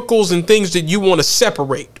certain chemicals and things that you want to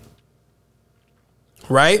separate.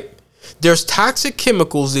 Right? There's toxic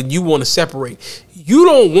chemicals that you want to separate. You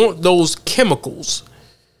don't want those chemicals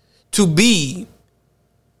to be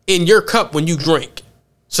in your cup when you drink.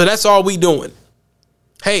 So that's all we doing.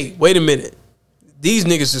 Hey, wait a minute. These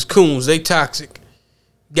niggas is coons. They toxic.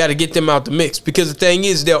 Got to get them out the mix. Because the thing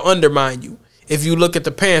is, they'll undermine you. If you look at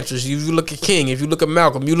the Panthers, if you look at King, if you look at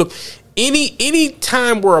Malcolm, you look any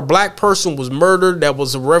time where a black person was murdered that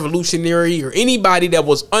was a revolutionary or anybody that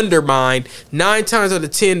was undermined, 9 times out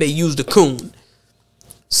of 10 they used a coon.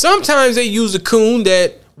 Sometimes they used a coon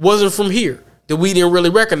that wasn't from here, that we didn't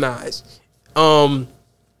really recognize. But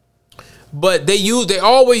they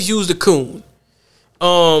always used a coon.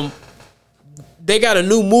 They got a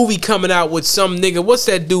new movie coming out with some nigga. What's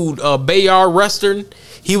that dude? Bayard Rustin.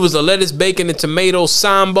 He was a lettuce, bacon, and tomato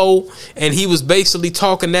sambo, and he was basically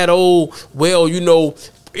talking that old, well, you know,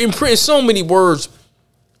 in so many words,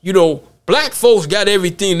 you know, black folks got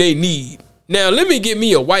everything they need. Now let me get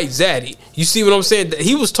me a white zaddy. You see what I'm saying?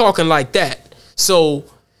 He was talking like that. So,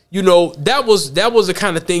 you know, that was the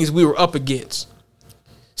kind of things we were up against.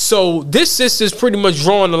 So this sister's pretty much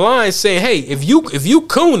drawing the line, saying, hey, if you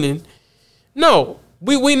cooning, no,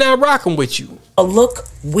 we not rocking with you. Look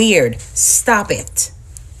weird. Stop it.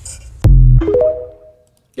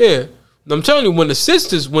 Yeah, I'm telling you, when the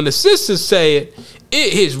sisters say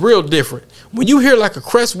it hits real different. When you hear like a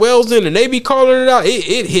Crest Wellsden and they be calling it out,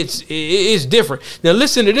 it hits. It's different. Now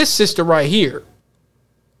listen to this sister right here.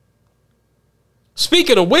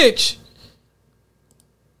 Speaking of which,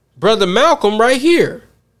 Brother Malcolm right here.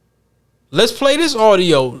 Let's play this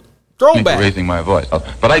audio. Throwback. Raising my voice,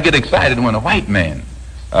 but I get excited when a white man.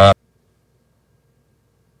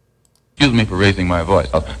 Excuse me for raising my voice,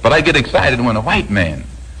 but I get excited when a white man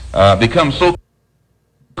becomes so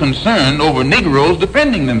concerned over Negroes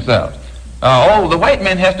defending themselves. All the white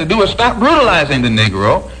man has to do is stop brutalizing the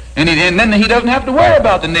Negro, and then he doesn't have to worry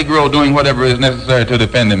about the Negro doing whatever is necessary to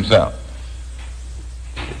defend himself.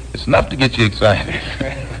 It's enough to get you excited.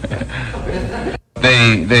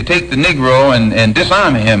 They take the Negro and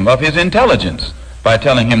disarm him of his intelligence by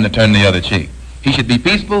telling him to turn the other cheek. He should be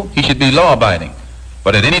peaceful, he should be law-abiding.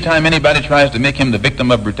 But at any time anybody tries to make him the victim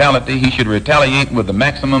of brutality, he should retaliate with the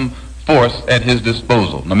maximum force at his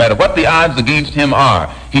disposal. No matter what the odds against him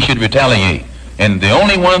are, he should retaliate. And the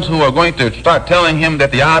only ones who are going to start telling him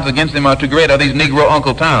that the odds against him are too great are these Negro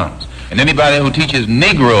Uncle Toms. And anybody who teaches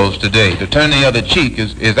Negroes today to turn the other cheek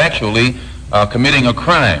is actually committing a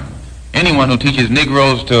crime. Anyone who teaches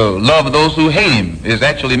Negroes to love those who hate him is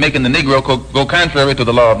actually making the Negro go contrary to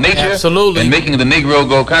the law of nature. Absolutely. And making the Negro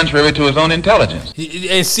go contrary to his own intelligence.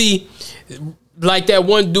 And see, like that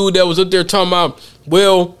one dude that was up there talking about,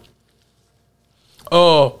 well,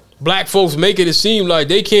 black folks making it seem like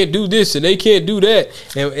they can't do this and they can't do that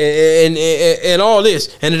and all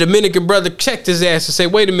this. And the Dominican brother checked his ass and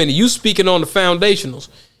said, wait a minute, you speaking on the foundationals.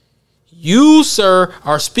 You, sir,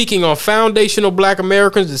 are speaking on foundational black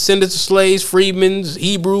Americans, descendants of slaves, freedmen,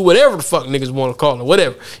 Hebrew, whatever the fuck niggas want to call it,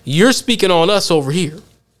 whatever. You're speaking on us over here.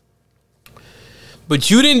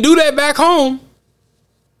 But you didn't do that back home.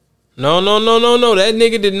 No. That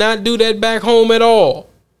nigga did not do that back home at all.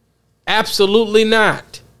 Absolutely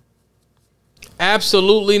not.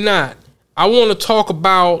 Absolutely not. I want to talk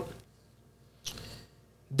about,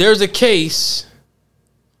 there's a case.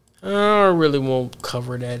 I really won't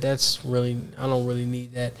cover that. That's really, I don't really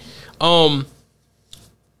need that.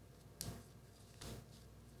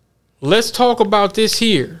 Let's talk about this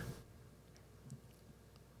here.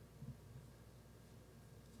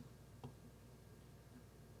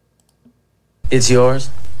 It's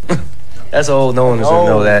yours. That's old. No one doesn't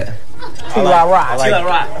know that.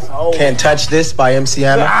 Rock. Can't Touch This by MC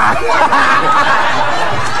Hammer.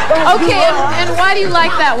 Okay, and why do you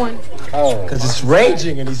like that one? Because it's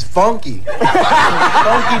raging and he's funky.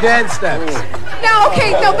 Funky dance steps.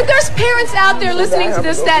 But there's parents out there listening to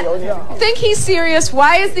this that think he's serious.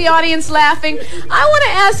 Why is the audience laughing? I want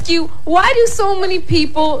to ask you, why do so many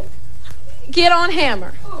people get on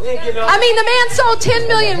Hammer? I mean, the man sold 10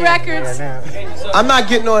 million records. I'm not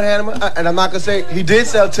getting on Hammer, and I'm not going to say he did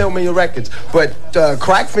sell 10 million records, but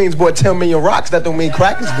crack fiends bought 10 million rocks. That don't mean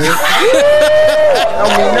crack is good.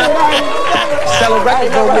 Don't mean nothing. Selling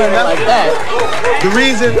records don't mean nothing like that. The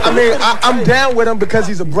reason, I'm down with him because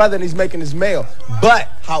he's a brother and he's making his mail. But,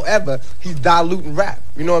 however, he's diluting rap.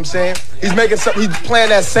 You know what I'm saying? He's playing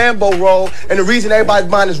that Sambo role, and the reason everybody's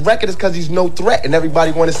buying his record is because he's no threat, and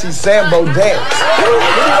everybody want to see Sambo dance.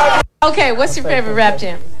 Okay, what's your favorite rap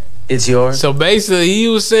jam? It's yours. So basically, he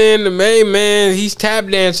was saying to me, man, he's tap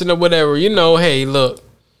dancing or whatever. You know, hey, look.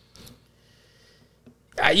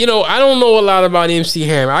 I don't know a lot about MC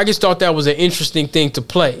Hammer. I just thought that was an interesting thing to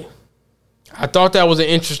play.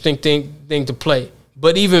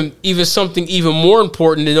 But even something even more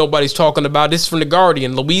important that nobody's talking about, this is from The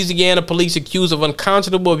Guardian. Louisiana police accused of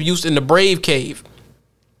unconscionable abuse in the Brave Cave.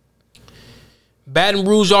 Baton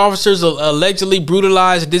Rouge officers allegedly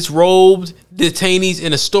brutalized disrobed detainees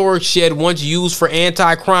in a storage shed once used for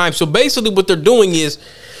anti-crime. So basically what they're doing is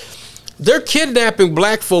they're kidnapping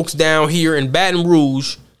black folks down here in Baton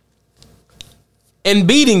Rouge and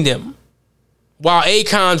beating them while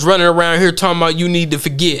Akon's running around here talking about you need to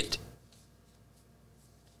forget.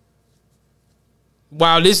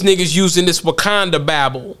 While this nigga's using this Wakanda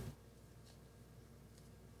babble.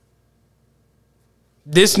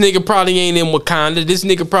 This nigga probably ain't in Wakanda. This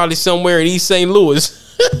nigga probably somewhere in East St.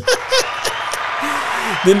 Louis.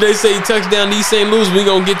 Then they say he touchdown to East St. Louis. We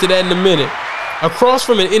gonna get to that in a minute. Across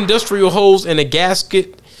from an industrial hose and a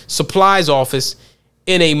gasket supplies office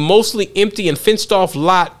in a mostly empty and fenced off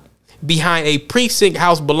lot behind a precinct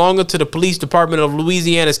house belonging to the police department of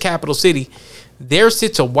Louisiana's capital city, there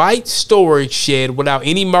sits a white storage shed without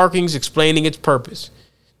any markings explaining its purpose.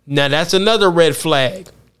 Now that's another red flag.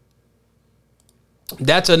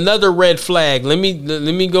 Let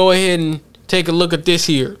me go ahead and take a look at this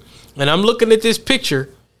here. And I'm looking at this picture.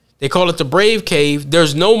 They call it the Brave Cave.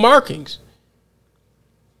 There's no markings.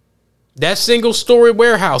 That single-story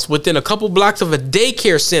warehouse within a couple blocks of a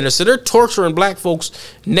daycare center. So they're torturing black folks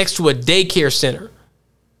next to a daycare center.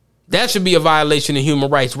 That should be a violation of human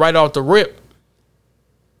rights right off the rip.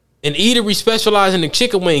 An eatery specializing in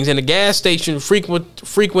chicken wings and a gas station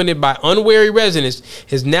frequented by unwary residents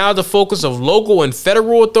is now the focus of local and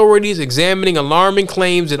federal authorities examining alarming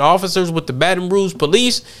claims that officers with the Baton Rouge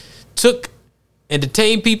police took and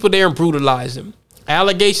detained people there and brutalized them.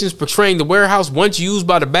 Allegations portraying the warehouse once used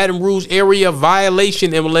by the Baton Rouge Area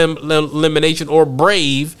Violation Elimination, or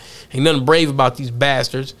BRAVE, ain't nothing brave about these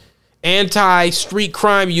bastards, anti-street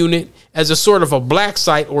crime unit as a sort of a black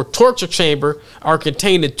site or torture chamber are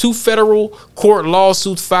contained in 2 federal court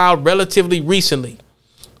lawsuits filed relatively recently.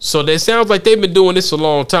 So that sounds like they've been doing this a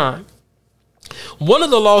long time. One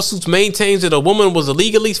of the lawsuits maintains that a woman was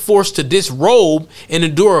illegally forced to disrobe and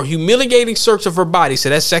endure a humiliating search of her body. So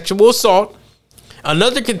that's sexual assault.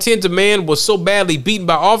 Another contends a man was so badly beaten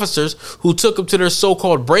by officers who took him to their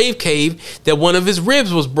so-called Brave Cave that one of his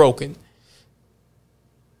ribs was broken.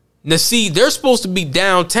 Now, see, they're supposed to be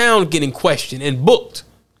downtown getting questioned and booked,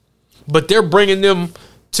 but they're bringing them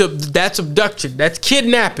to, that's abduction, that's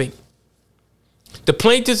kidnapping. The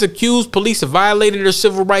plaintiffs accused police of violating their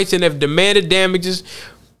civil rights and have demanded damages,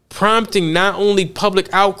 prompting not only public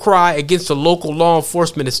outcry against the local law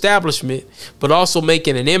enforcement establishment, but also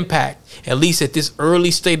making an impact, at least at this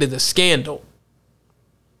early state of the scandal.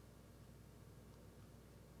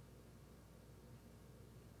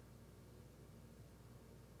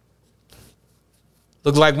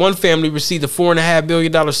 Looks like one family received a $4.5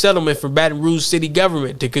 million settlement from Baton Rouge city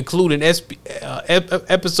government to conclude an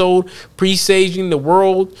episode presaging the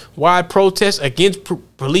worldwide protests against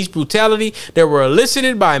police brutality that were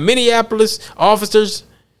elicited by Minneapolis officers'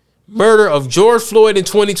 murder of George Floyd in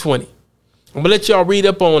 2020. I'm going to let y'all read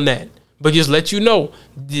up on that, but just let you know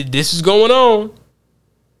this is going on.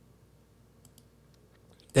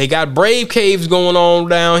 They got Brave Caves going on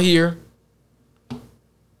down here.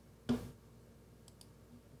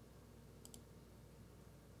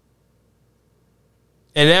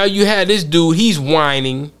 And now you had this dude, he's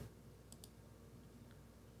whining.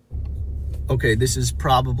 Okay, this is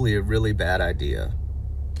probably a really bad idea.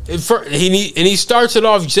 He starts it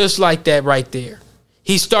off just like that right there.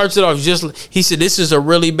 He starts it off he said, this is a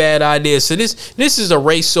really bad idea. So this is a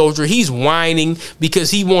race soldier. He's whining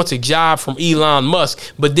because he wants a job from Elon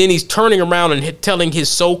Musk. But then he's turning around and telling his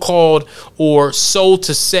so-called or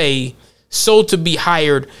so-to-be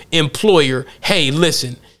hired employer, hey,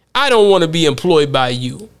 listen, I don't want to be employed by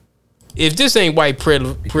you. If this ain't white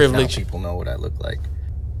privilege. People know what I look like.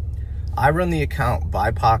 I run the account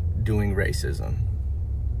BIPOC Doing Racism.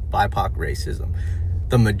 BIPOC Racism.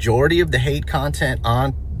 The majority of the hate content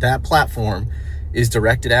on that platform is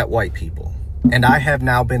directed at white people. And I have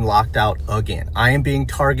now been locked out again. I am being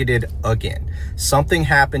targeted again. Something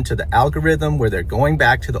happened to the algorithm where they're going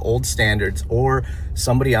back to the old standards, or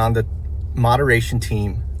somebody on the moderation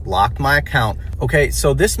team locked my account. Okay,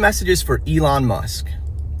 so this message is for Elon Musk,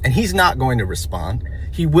 and he's not going to respond.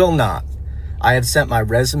 He will not. I have sent my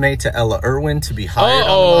resume to Ella Irwin to be hired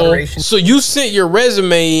on the moderation. So you sent your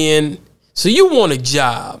resume in, so you want a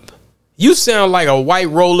job. You sound like a white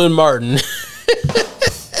Roland Martin.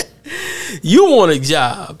 You want a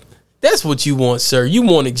job. That's what you want, sir. You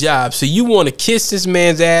want a job. So you want to kiss this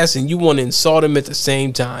man's ass and you want to insult him at the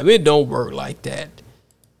same time. It don't work like that.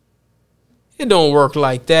 It don't work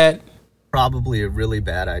like that. Probably a really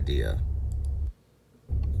bad idea.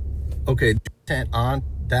 Okay, on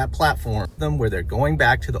that platform, them where they're going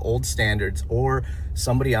back to the old standards, or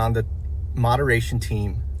somebody on the moderation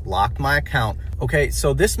team locked my account. Okay,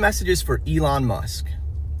 so this message is for Elon Musk,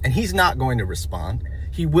 and he's not going to respond.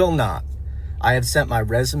 He will not. I have sent my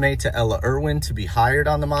resume to Ella Irwin to be hired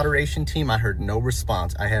on the moderation team. I heard no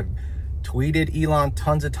response. I have tweeted Elon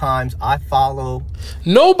tons of times. I follow.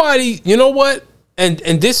 Nobody, you know what? And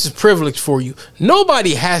this is privilege for you.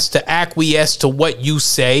 Nobody has to acquiesce to what you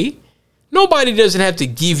say. Nobody doesn't have to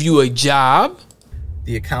give you a job.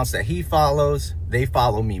 The accounts that he follows, they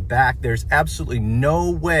follow me back. There's absolutely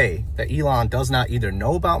no way that Elon does not either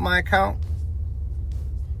know about my account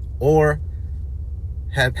or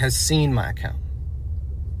has seen my account.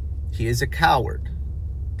 He is a coward.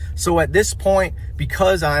 So at this point,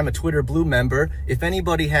 because I'm a Twitter Blue member, if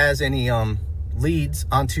anybody has any leads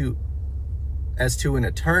as to an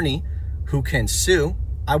attorney who can sue,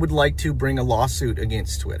 I would like to bring a lawsuit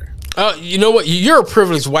against Twitter. You know what? You're a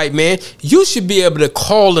privileged white man. You should be able to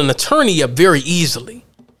call an attorney up very easily.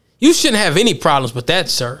 You shouldn't have any problems with that,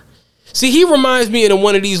 sir. See, he reminds me of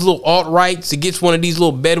one of these little alt-rights that gets one of these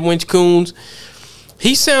little bedwench coons.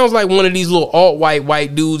 He sounds like one of these little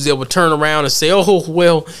white dudes that would turn around and say, oh,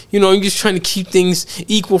 well, you know, I'm just trying to keep things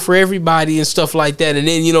equal for everybody and stuff like that. And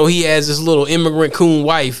then, you know, he has this little immigrant coon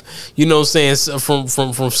wife, you know what I'm saying,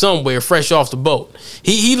 from somewhere fresh off the boat.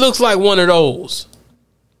 He looks like one of those.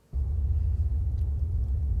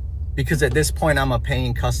 Because at this point, I'm a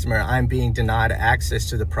paying customer. I'm being denied access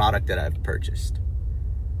to the product that I've purchased.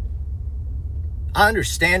 I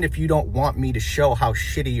understand if you don't want me to show how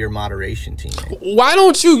shitty your moderation team is. Why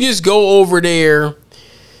don't you just go over there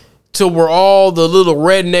to where all the little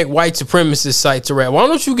redneck white supremacist sites are at? Why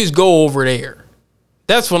don't you just go over there?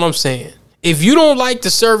 That's what I'm saying. If you don't like the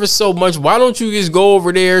service so much, why don't you just go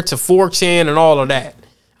over there to 4chan and all of that?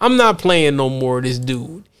 I'm not playing no more of this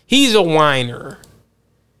dude. He's a whiner.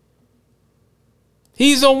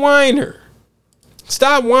 He's a whiner.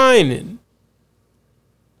 Stop whining.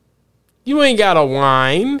 You ain't got to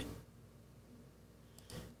whine.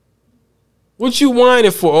 What you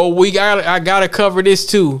whining for? Oh, I gotta cover this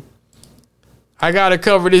too. I gotta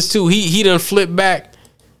cover this too. He done flipped back.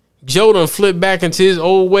 Joe done flipped back into his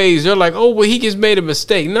old ways. They're like, oh, well, he just made a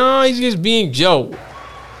mistake. No, he's just being Joe.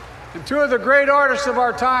 And two of the great artists of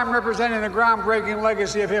our time representing the groundbreaking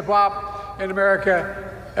legacy of hip hop in America,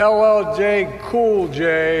 LL Cool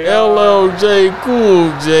J. LL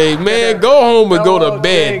Cool J. Man, go home and go to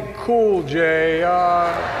bed. LL Cool J.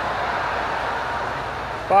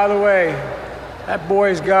 By the way, that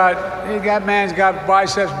man's got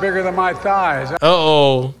biceps bigger than my thighs.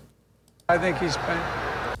 Uh-oh. I think he's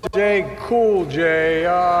J. Cool J.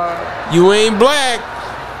 You ain't black.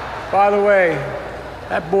 By the way,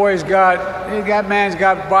 that man's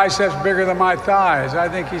got biceps bigger than my thighs. I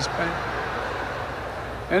think he's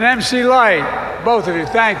an MC Light. Both of you,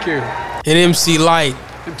 thank you. An MC Light.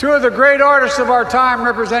 And two of the great artists of our time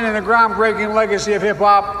representing the groundbreaking legacy of hip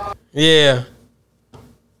hop. Yeah.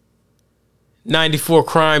 94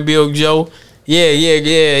 Crime Bill Joe.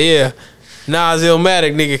 Yeah. Nas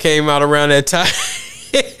Illmatic nigga came out around that time.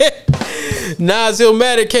 Nas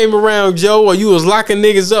Illmatic came around, Joe, or you was locking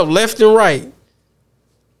niggas up left and right.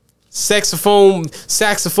 Saxophone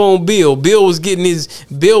Bill. Bill was getting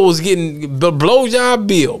blowjob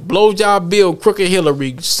Bill, Crooked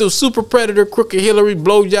Hillary, still Super Predator, Crooked Hillary,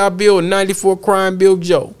 blowjob Bill, and 94 Crime Bill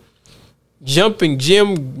Joe. Jumping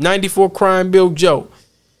Jim, 94 Crime Bill Joe.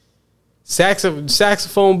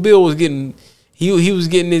 Saxophone Bill was getting he was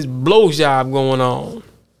getting his blowjob going on.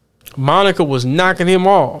 Monica was knocking him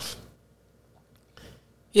off.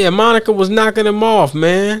 Yeah, Monica was knocking him off,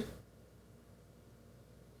 man.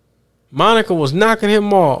 Monica was knocking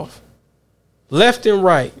him off left and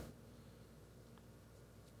right.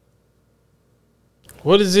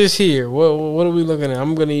 What is this here? What are we looking at?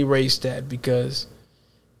 I'm going to erase that because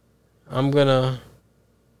I haven't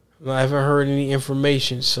heard any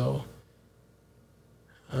information, so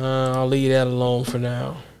I'll leave that alone for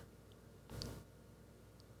now.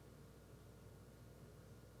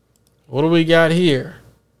 What do we got here?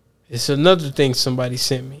 It's another thing somebody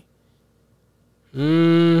sent me.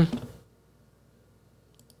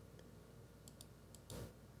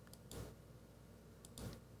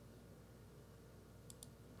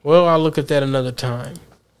 Well, I'll look at that another time.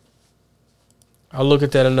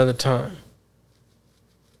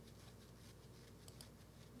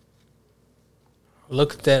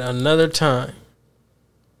 Look at that another time.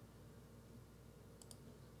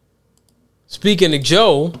 Speaking of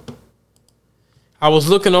Joe, I was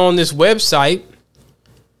looking on this website.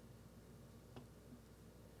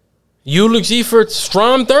 Eulogy for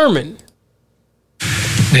Strom Thurmond.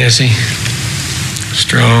 Nancy,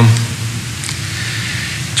 Strom,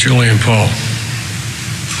 Julian Paul.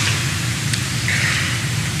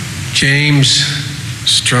 James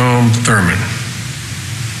Strom Thurmond.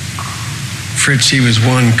 Fritz, he was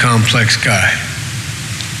one complex guy.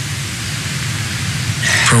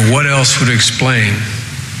 For what else would explain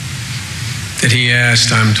that he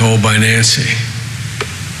asked, I'm told by Nancy,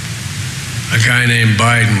 a guy named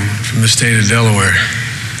Biden from the state of Delaware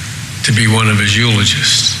to be one of his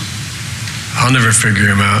eulogists? I'll never figure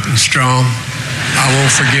him out. And Strom, I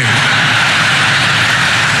won't forgive him.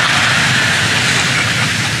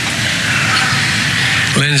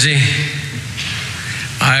 Lindsay,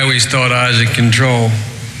 I always thought I was in control,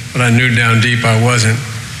 but I knew down deep I wasn't.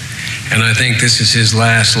 And I think this is his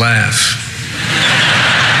last laugh.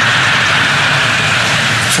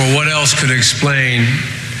 For what else could explain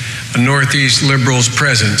a Northeast liberal's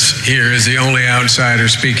presence here as the only outsider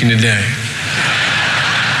speaking today,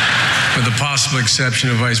 with the possible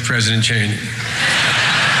exception of Vice President Cheney?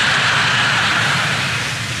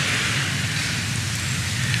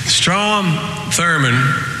 Strom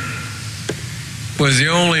Thurmond was the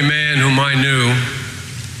only man whom I knew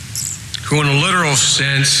who, in a literal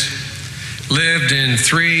sense, lived in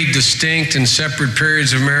 3 distinct and separate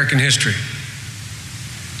periods of American history,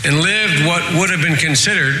 and lived what would have been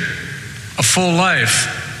considered a full life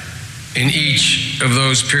in each of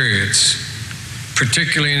those periods,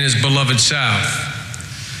 particularly in his beloved South.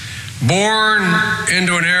 Born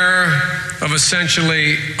into an era of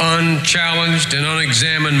essentially unchallenged and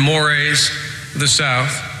unexamined mores of the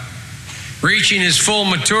South, reaching his full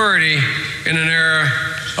maturity in an era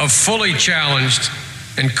of fully challenged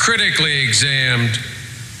and critically examined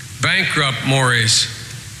bankrupt mores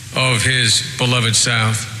of his beloved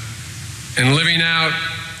South, and living out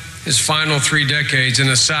his final 3 decades in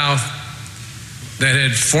a South that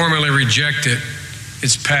had formally rejected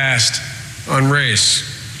its past on race.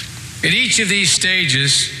 At each of these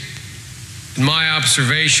stages, in my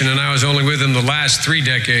observation, and I was only with him the last 3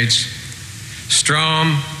 decades,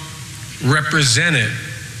 Strom represented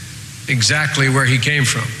exactly where he came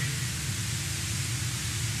from.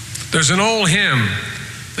 There's an old hymn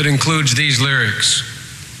that includes these lyrics.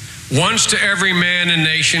 Once to every man and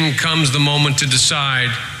nation comes the moment to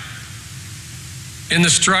decide. In the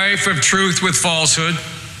strife of truth with falsehood,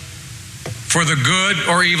 for the good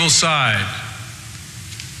or evil side.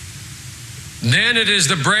 Then it is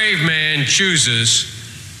the brave man chooses,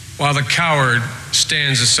 while the coward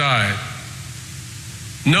stands aside.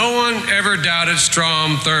 No one ever doubted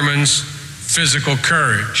Strom Thurmond's physical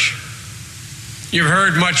courage. You've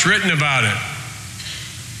heard much written about it.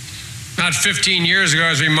 Not 15 years ago,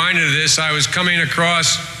 I was reminded of this. I was coming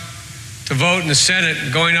across to vote in the Senate,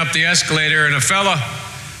 going up the escalator, and a fella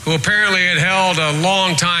who apparently had held a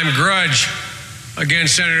long-time grudge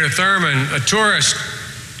against Senator Thurmond, a tourist,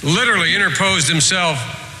 literally interposed himself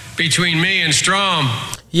between me and Strom.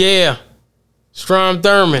 Yeah, Strom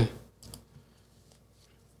Thurmond.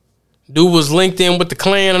 Dude was linked in with the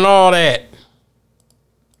Klan and all that.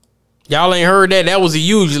 Y'all ain't heard that. That was a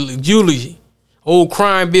eulogy. Old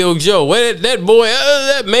Crime Bill Joe. That boy,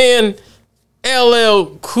 that man,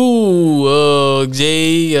 LL Cool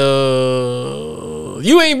J,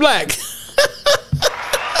 you ain't black.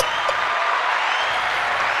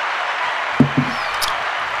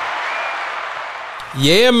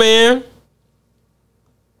 Yeah, man.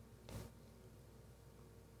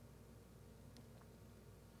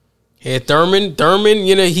 Yeah, Thurmond,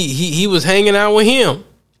 you know, he was hanging out with him.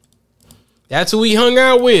 That's who he hung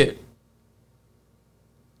out with.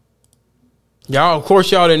 Y'all, of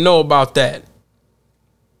course, y'all didn't know about that.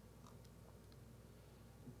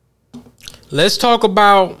 Let's talk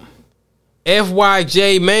about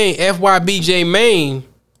FYBJ Maine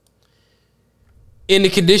in the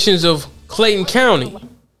conditions of Clayton County.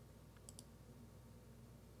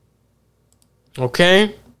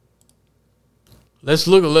 Okay? Let's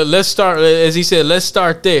start, as he said, let's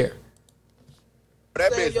start there.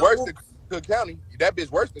 That bitch worse than Cook County. That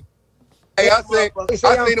bitch worse than. Hey, I seen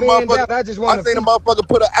the motherfucker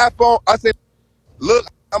put an app on. I said, look,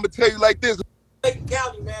 I'm gonna tell you like this. Clayton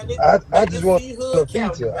County, man. I just want a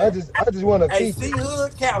feature. I just want a feature. Hey, see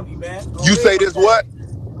Hood County, man. You say this what?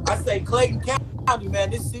 I say Clayton County,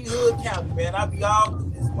 man. This see Hood County, man. I be all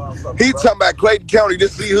through this motherfucker. He talking about Clayton County.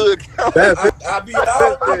 This see Hood County. I be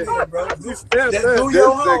all through it, bro. Just do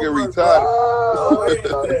your homework, nigga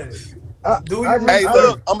retarded. Hey,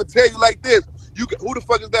 look, I'm gonna tell you like this. Who the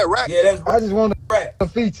fuck is that rat? Yeah, that's I just want a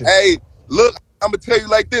feature. Hey, look, I'm gonna tell you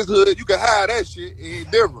like this, Hood. You can hide that shit. It ain't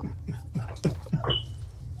different.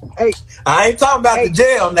 Hey, I ain't talking about the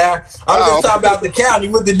jail now. I'm just talking about the county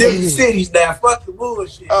with the different cities now. Fuck the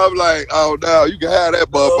bullshit. I'm like, oh no, you can have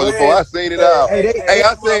that motherfucker. Before I seen it out. Hey,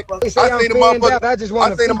 I seen the motherfucker. I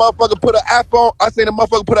seen the motherfucker put an iPhone. I seen the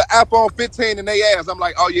motherfucker put an iPhone 15 in their ass. I'm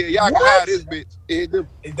like, oh yeah, y'all can have this bitch.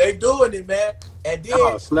 They doing it, man. And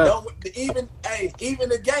then even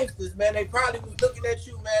the gangsters, man, they probably was looking at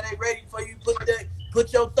you, man. They ready for you to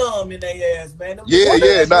put your thumb in their ass, man. Nah.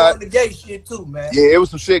 The gay shit too, man. Yeah, it was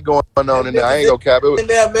some shit going on in there. I ain't gonna cap it. In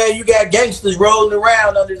there, man, you got gangsters rolling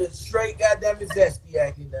around under the straight goddamn Zesty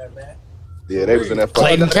Act in there, man. Yeah, they was in that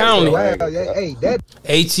Clayton County.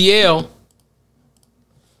 ATL.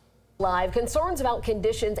 Live concerns about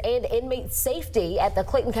conditions and inmate safety at the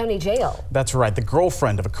Clayton County Jail. That's right. The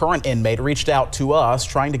girlfriend of a current inmate reached out to us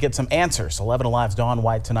trying to get some answers. 11 Alive's Dawn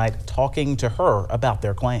White tonight talking to her about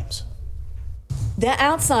their claims. The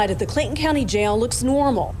outside of the Clayton County Jail looks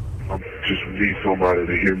normal. I just need somebody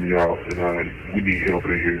to hear me out, and we need help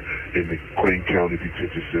in here in the Clayton County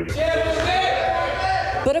Detention Center.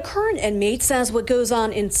 But a current inmate says what goes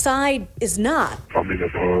on inside is not. I'm in a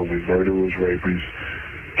pub with murderers, rapists,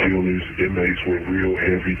 killers, inmates with real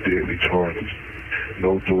heavy, deadly charges.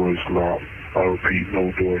 No doors locked. I repeat, no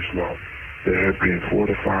doors locked. There have been 4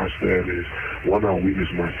 to 5 stabbings. One I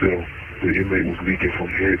witnessed myself. The inmate was leaking from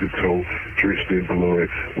head to toe, drenched in blood,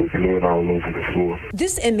 with blood all over the floor.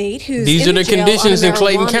 This inmate who's These are the conditions in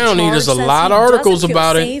Clayton County. There's a lot of articles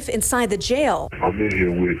about it. Safe inside the jail. I'm in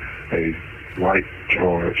here with a light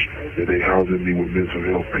charge that they housing me with mental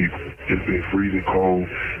health people. It's been freezing cold.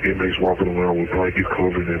 Inmates walking around with blankets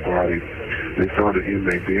covering their body. They found an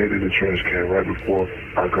inmate dead in the trash can right before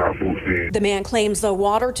I got booked in. The man claims the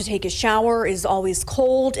water to take a shower is always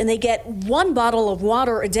cold, and they get 1 bottle of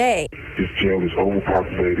water a day. This jail is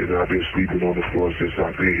overpopulated, and I've been sleeping on the floor since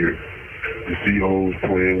I've been here. The COs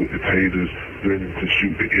playing with the tasers, ready to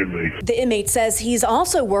shoot the inmates. The inmate says he's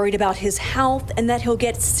also worried about his health and that he'll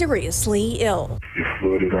get seriously ill. It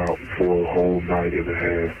flooded out for a whole night and a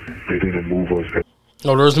half. They didn't move us.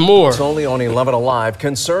 Oh, there's more. It's only on 11 Alive.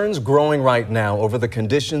 Concerns growing right now over the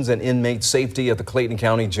conditions and inmate safety at the Clayton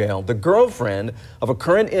County Jail. The girlfriend of a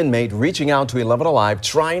current inmate reaching out to 11 Alive,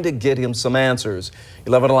 trying to get him some answers.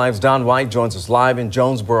 11 Alive's Don White joins us live in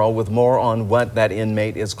Jonesboro with more on what that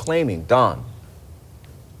inmate is claiming. Don.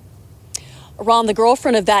 Ron, the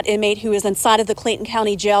girlfriend of that inmate who is inside of the Clayton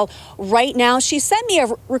County Jail right now, she sent me a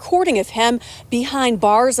recording of him behind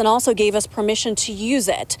bars and also gave us permission to use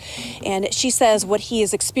it. And she says what he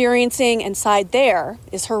is experiencing inside there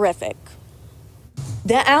is horrific.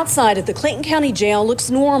 The outside of the Clayton County Jail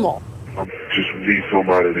looks normal. I just need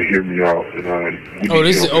somebody to hear me out. And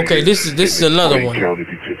this is another one.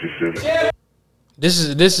 This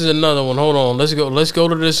is another one. Hold on. Let's go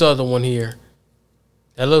to this other one here.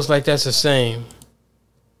 That looks like that's the same.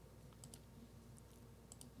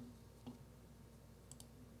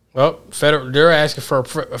 Well, they're asking for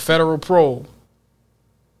a federal probe.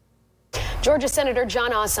 Georgia Senator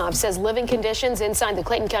John Ossoff says living conditions inside the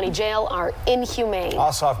Clayton County Jail are inhumane.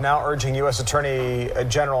 Ossoff now urging U.S. Attorney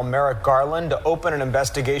General Merrick Garland to open an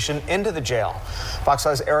investigation into the jail. Fox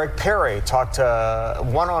 5's Eric Perry talked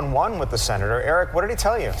one-on-one with the senator. Eric, what did he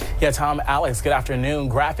tell you? Yeah, Tom, Alex, good afternoon.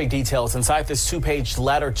 Graphic details inside this 2-page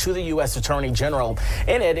letter to the U.S. Attorney General.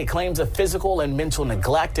 In it, it claims of physical and mental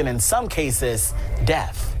neglect and in some cases,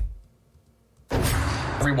 death.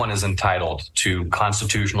 Everyone is entitled to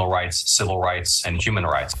constitutional rights, civil rights, and human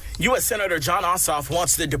rights. U.S. Senator John Ossoff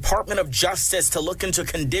wants the Department of Justice to look into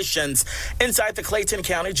conditions inside the Clayton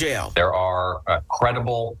County Jail. There are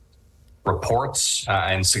credible reports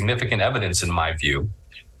and significant evidence, in my view,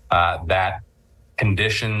 that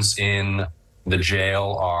conditions in the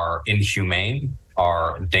jail are inhumane,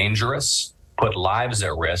 are dangerous, put lives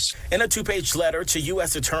at risk. In a 2-page letter to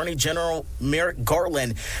U.S. Attorney General Merrick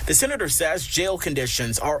Garland, the senator says jail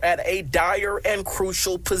conditions are at a dire and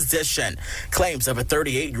crucial position. Claims of a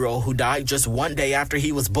 38-year-old who died just 1 day after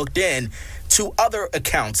he was booked in, to other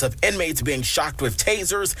accounts of inmates being shocked with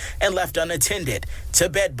tasers and left unattended, to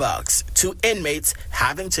bed bugs, to inmates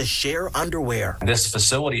having to share underwear. This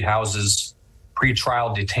facility houses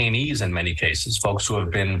pretrial detainees in many cases, folks who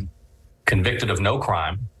have been convicted of no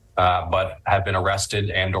crime, but have been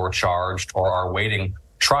arrested and or charged or are waiting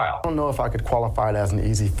trial. I don't know if I could qualify it as an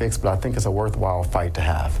easy fix, but I think it's a worthwhile fight to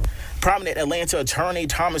have. Prominent Atlanta attorney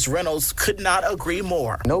Thomas Reynolds could not agree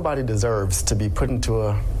more. Nobody deserves to be put into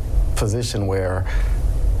a position where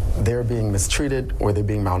they're being mistreated, or they're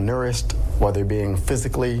being malnourished, or they're being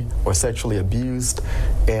physically or sexually abused,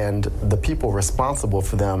 and the people responsible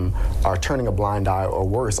for them are turning a blind eye, or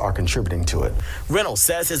worse, are contributing to it. Reynolds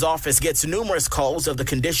says his office gets numerous calls of the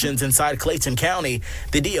conditions inside Clayton County.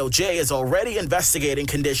 The DOJ is already investigating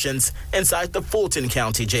conditions inside the Fulton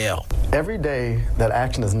County Jail. Every day that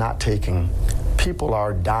action is not taken, people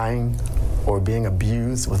are dying or being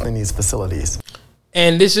abused within these facilities.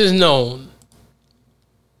 And this is known.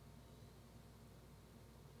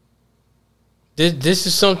 This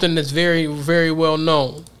is something that's very, very well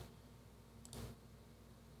known.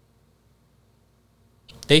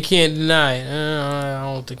 They can't deny it. I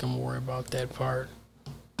don't think I'm worried about that part.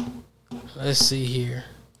 Let's see here.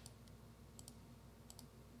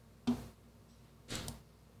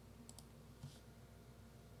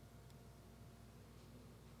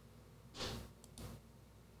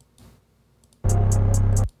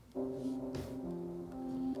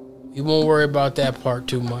 You won't worry about that part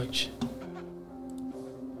too much.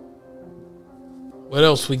 What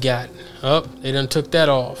else we got? Oh, they done took that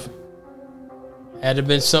off. Had to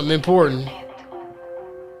been something important.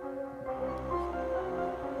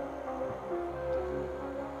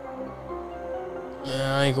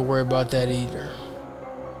 Yeah, I ain't gonna worry about that either.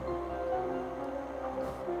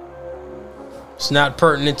 It's not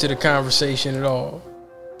pertinent to the conversation at all.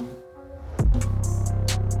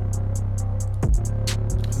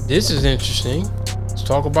 This is interesting. Let's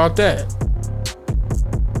talk about that.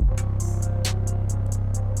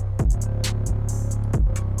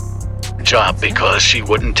 Job because she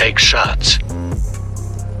wouldn't take shots.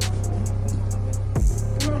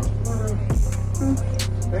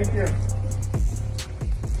 Thank you.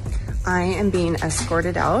 I am being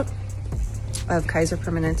escorted out of Kaiser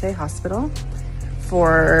Permanente Hospital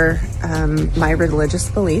for my religious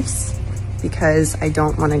beliefs because I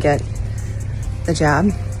don't want to get the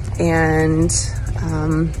jab. And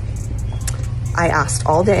I asked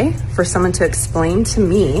all day for someone to explain to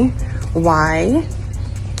me why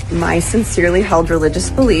my sincerely held religious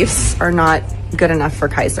beliefs are not good enough for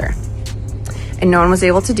Kaiser. And no one was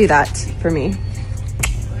able to do that for me.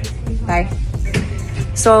 Bye.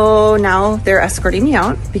 So now they're escorting me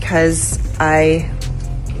out because I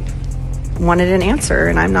wanted an answer,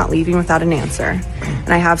 and I'm not leaving without an answer. And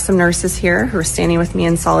I have some nurses here who are standing with me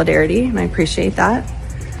in solidarity, and I appreciate that.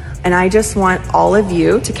 And I just want all of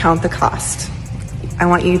you to count the cost. I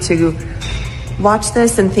want you to watch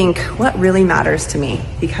this and think what really matters to me,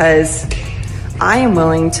 because I am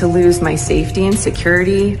willing to lose my safety and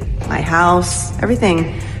security, my house,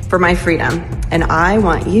 everything for my freedom. And I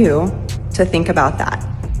want you to think about that.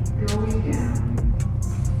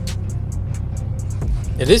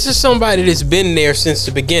 Now, this is somebody that's been there since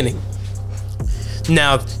the beginning.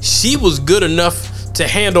 Now, she was good enough to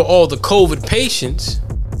handle all the COVID patients.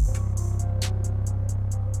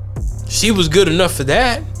 She was good enough for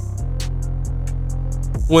that.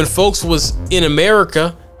 When folks was in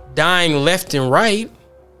America dying left and right,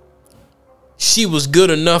 she was good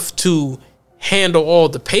enough to handle all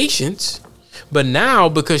the patients. But now,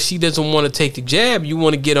 because she doesn't want to take the jab, you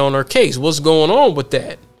want to get on her case. What's going on with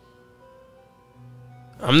that?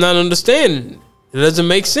 I'm not understanding. It doesn't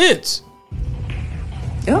make sense.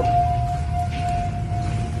 Yep.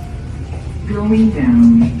 Going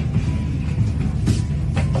down.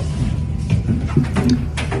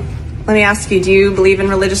 Let me ask you, do you believe in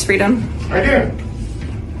religious freedom? I do.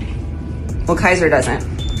 Well, Kaiser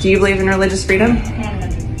doesn't. Do you believe in religious freedom?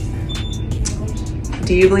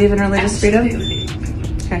 Do you believe in religious freedom?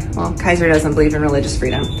 Okay, well, Kaiser doesn't believe in religious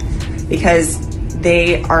freedom because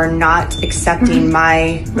they are not accepting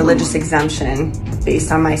my religious exemption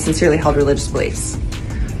based on my sincerely held religious beliefs.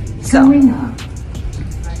 So,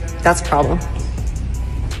 that's a problem.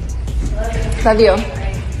 Love you.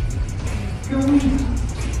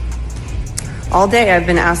 All day I've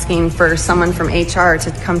been asking for someone from HR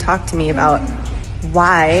to come talk to me about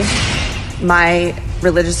why my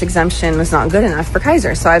religious exemption was not good enough for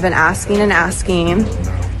Kaiser. So I've been asking and asking,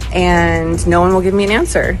 and no one will give me an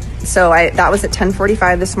answer. So that was at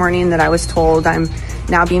 10:45 this morning that I was told I'm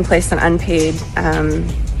now being placed on unpaid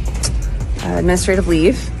administrative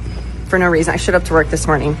leave for no reason. I showed up to work this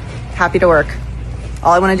morning, happy to work.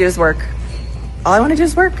 All I want to do is work. All I want to do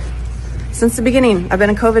is work. Since the beginning, I've been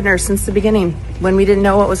a COVID nurse since the beginning, when we didn't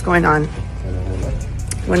know what was going on,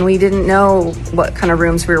 when we didn't know what kind of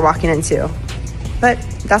rooms we were walking into. But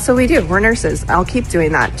that's what we do. We're nurses. I'll keep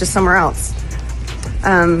doing that, just somewhere else.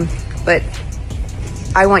 But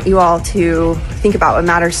I want you all to think about what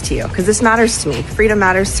matters to you, because this matters to me. Freedom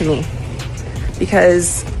matters to me.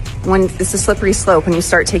 Because when it's a slippery slope when you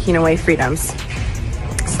start taking away freedoms.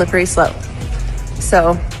 Slippery slope.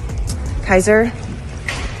 So Kaiser.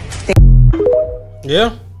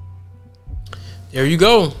 Yeah. There you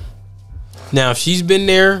go. Now, if she's been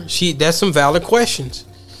there, that's some valid questions.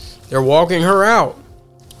 They're walking her out.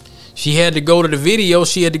 She had to go to the video.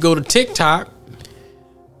 She had to go to TikTok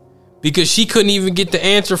because she couldn't even get the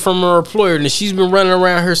answer from her employer. And she's been running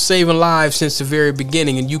around here saving lives since the very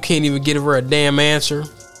beginning, and you can't even give her a damn answer.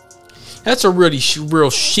 That's a really real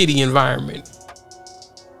shitty environment.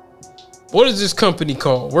 What is this company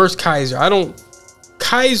called? Where's Kaiser?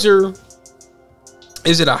 Kaiser,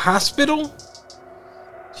 is it a hospital?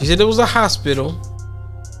 She said it was a hospital.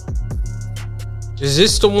 Is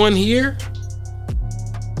this the one here?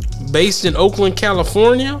 Based in Oakland,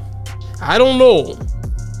 California? I don't know.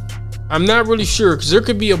 I'm not really sure because there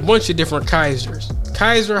could be a bunch of different Kaisers.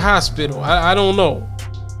 Kaiser Hospital. I don't know.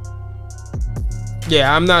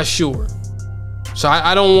 Yeah, I'm not sure. So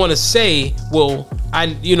I don't want to say, well,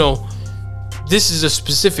 this is a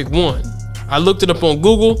specific one. I looked it up on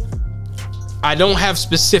Google. I don't have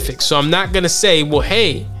specifics, so I'm not gonna say, well,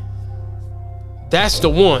 hey, that's the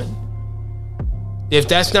one. If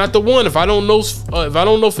that's not the one, if I don't know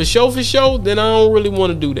for sure, then I don't really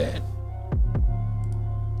want to do that.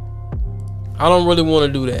 I don't really want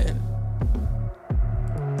to do that.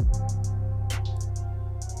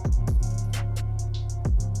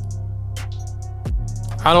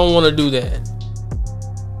 I don't want to do that.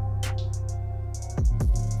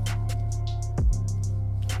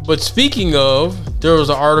 But speaking of, there was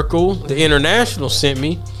an article the International sent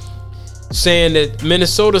me saying that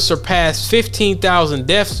Minnesota surpassed 15,000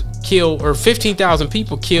 deaths killed, or 15,000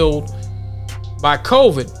 people killed by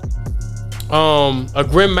COVID. A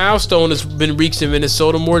grim milestone has been reached in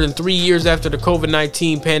Minnesota. More than 3 years after the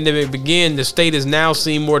COVID-19 pandemic began, the state has now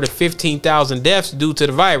seen more than 15,000 deaths due to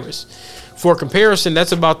the virus. For comparison,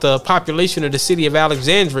 that's about the population of the city of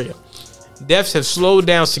Alexandria. Deaths have slowed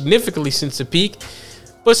down significantly since the peak,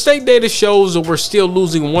 but state data shows that we're still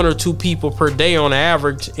losing 1 or 2 people per day on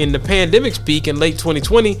average. In the pandemic's peak in late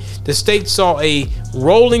 2020, the state saw a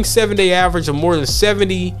rolling 7-day average of more than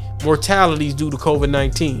 70 mortalities due to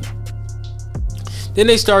COVID-19. Then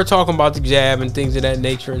they started talking about the jab and things of that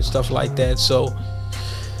nature and stuff like that. So,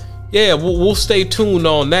 yeah, we'll stay tuned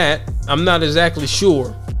on that. I'm not exactly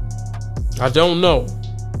sure. I don't know.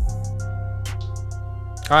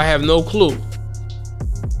 I have no clue.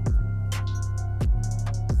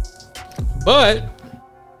 But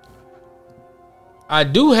I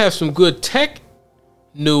do have some good tech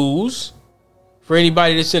news for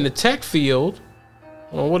anybody that's in the tech field.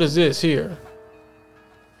 Well, what is this here?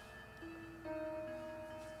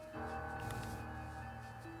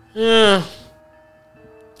 Yeah,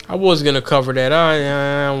 I was gonna cover that. I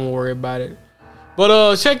don't worry about it.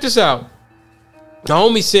 But check this out. The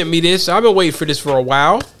homie sent me this. I've been waiting for this for a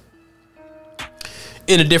while.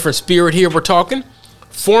 In a different spirit here, we're talking.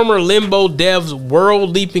 Former Limbo devs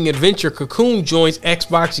world-leaping adventure Cocoon joins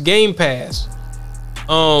Xbox Game Pass.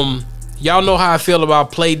 Y'all know how I feel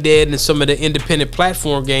about Play Dead and some of the independent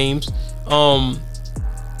platform games.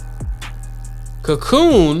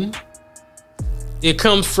 Cocoon, it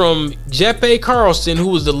comes from Jeppe Carlson, who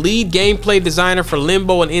was the lead gameplay designer for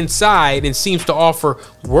Limbo and Inside, and seems to offer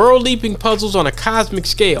world-leaping puzzles on a cosmic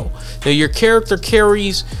scale. Now, your character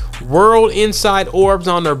carries world inside orbs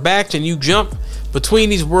on their backs, and you jump between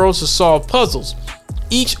these worlds to solve puzzles.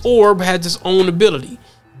 Each orb has its own ability.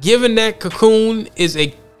 Given that Cocoon is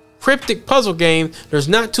a cryptic puzzle game, there's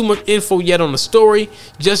not too much info yet on the story,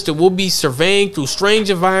 just that we'll be surveying through strange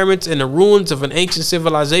environments and the ruins of an ancient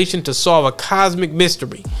civilization to solve a cosmic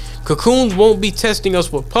mystery. Cocoons won't be testing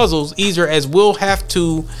us with puzzles either, as we'll have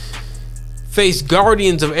to face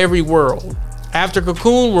guardians of every world. After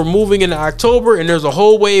Cocoon, we're moving into October, and there's a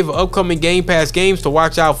whole wave of upcoming Game Pass games to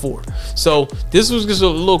watch out for. So this was just a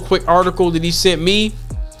little quick article that he sent me.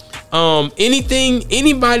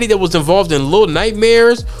 Anybody that was involved in Little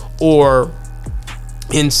Nightmares or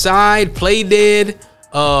Inside, Play Dead,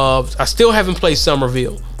 I still haven't played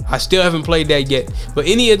Somerville. I still haven't played that yet. But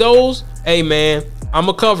any of those, hey man, I'm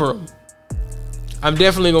gonna cover them. I'm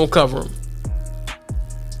definitely gonna cover them.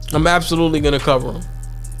 I'm absolutely gonna cover them.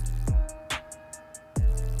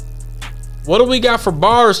 What do we got for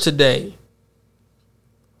bars today?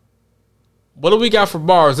 What do we got for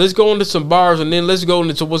bars? Let's go into some bars, and then let's go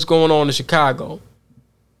into what's going on in Chicago.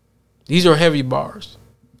 These are heavy bars.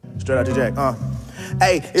 Straight out to Jack.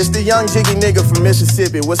 Hey, it's the young jiggy nigga from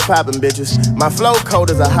Mississippi. What's poppin', bitches? My flow cold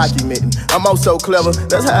as a hockey mitten. I'm oh so clever.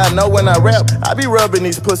 That's how I know when I rap. I be rubbing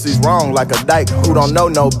these pussies wrong like a dyke who don't know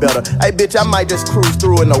no better. Hey, bitch, I might just cruise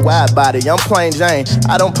through in a wide body. I'm plain Jane.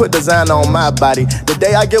 I don't put design on my body. The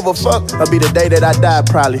day I give a fuck, will be the day that I die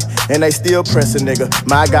probably. And they still pressin', nigga.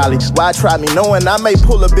 My golly, why try me knowing I may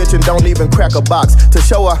pull a bitch and don't even crack a box to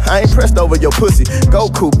show her I ain't pressed over your pussy.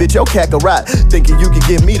 Goku, bitch, your cack a rot, thinking you can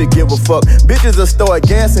get me to give a fuck. Bitches will start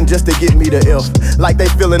gassing just to get me to F, like they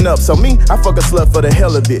filling up. So me, I fuck a slut for the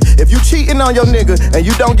hell of it. If you cheating on your nigga and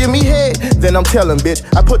you don't give me head, then I'm telling, bitch,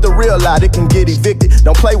 I put the real out, it can get evicted.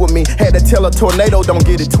 Don't play with me, had to tell a tornado, don't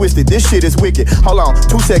get it twisted. This shit is wicked. Hold on,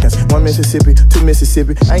 2 seconds. 1 Mississippi, 2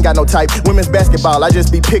 Mississippi. I ain't got no type. Women's basketball, I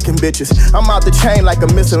just be picking bitches. I'm out the chain like a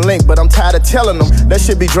missing link, but I'm tired of telling them that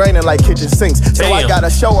shit be draining like kitchen sinks. So I gotta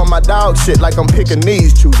show on my dog shit like I'm picking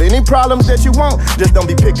these. Choose any problems that you want, just don't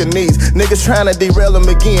be picking these. Niggas trying to derail them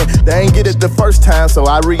again. They ain't get it the first time, so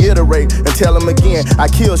I reiterate and tell them again. I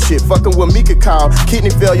kill shit, fucking with me could call kidney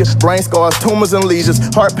failure, brain scars, tumors and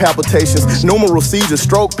lesions, heart palpitations, numeral seizures,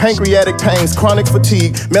 stroke, pancreatic pains, chronic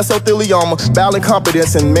fatigue, mesothelioma, bowel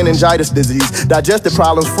incompetence, and meningitis disease, digestive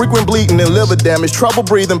problems, frequent bleeding and liver damage, trouble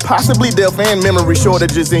breathing, possibly death and memory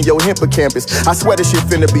shortages in your hippocampus. I swear this shit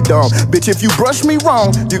finna be dumb. Bitch, if you brush me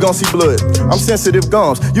wrong, you gon' see blood. I'm sensitive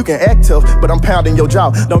gums. You can act tough, but I'm pounding your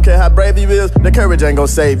jaw. Don't care how brave you is, the courage ain't gon'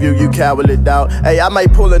 save you, you cowardly dog. Hey, I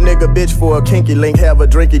might pull a nigga bitch for a kinky link, have a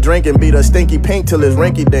drinky drink and beat a stinky pink till it's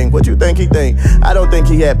rinky dink. What you think he think? I don't think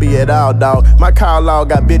he happy at all, dog. My car log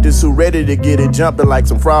got bitches who ready to get it jumping like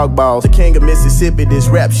some frog balls. The king of Mississippi, this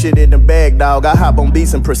rap shit in the bag, dog. I hop on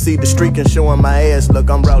beats and proceed to streak and showing my ass. Look,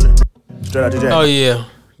 I'm rolling. Straight out the jack. Oh yeah.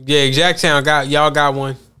 Yeah, Jacktown y'all got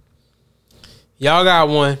one. Y'all got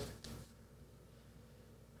one.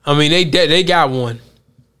 I mean, they got one.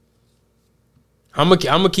 I'm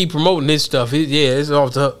gonna keep promoting this stuff. It's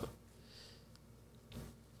off the hook.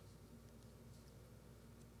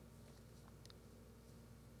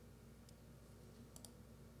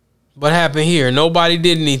 What happened here? Nobody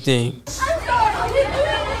did anything.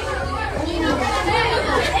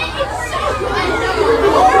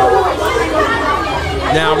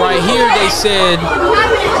 Now, right here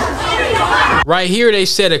they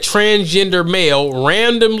said a transgender male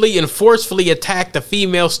randomly and forcefully attacked a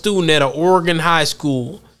female student at an Oregon high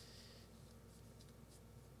school.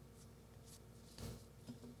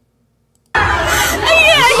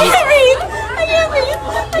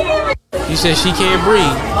 He said she can't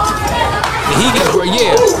breathe.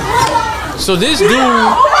 And so this dude,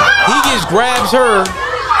 he just grabs her,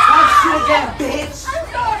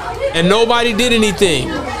 and nobody did anything.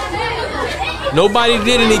 Nobody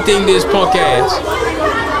did anything to this punk ass.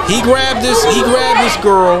 He grabbed this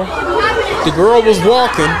girl. The girl was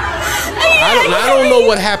walking. I don't know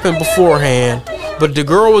what happened beforehand, but the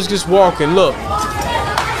girl was just walking. Look.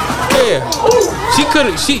 Yeah. She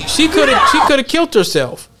could have killed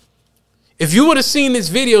herself. If you would have seen this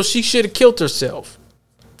video, she should have killed herself.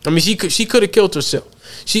 I mean, she could have killed herself.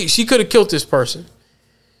 She could have killed this person.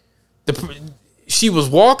 She was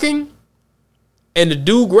walking, and the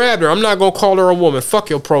dude grabbed her. I'm not gonna call her a woman. Fuck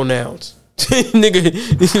your pronouns,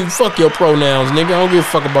 nigga. Fuck your pronouns, nigga. I don't give a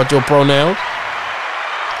fuck about your pronouns.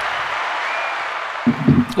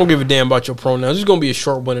 I don't give a damn about your pronouns. It's gonna be a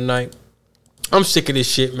short one tonight. I'm sick of this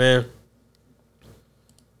shit, man.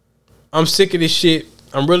 I'm sick of this shit.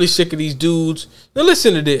 I'm really sick of these dudes. Now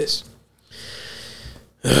listen to this.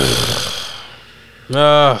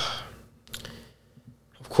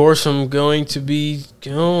 Of course I'm going to be,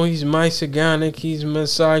 he's misogynist, he's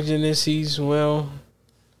misogynist,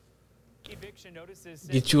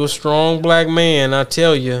 get you a strong black man, I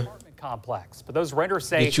tell you. Complex. But those renters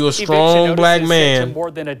say get you a strong black man. More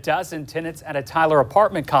than a dozen tenants at a Tyler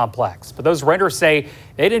apartment complex. But those renters say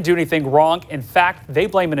they didn't do anything wrong. In fact, they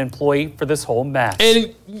blame an employee for this whole mess.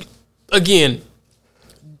 And again,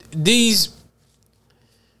 if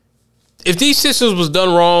these sisters was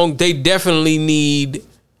done wrong, they definitely need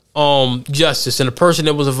justice. And the person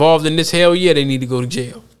that was involved in this, hell yeah, they need to go to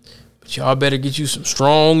jail. But y'all better get you some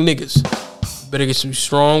strong niggas. Better get some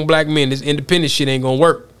strong black men. This independent shit ain't gonna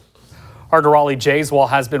work. Our Raleigh Jayswal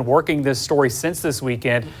has been working this story since this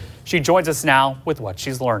weekend. She joins us now with what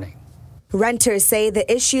she's learning. Renters say the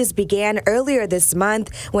issues began earlier this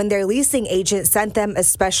month when their leasing agent sent them a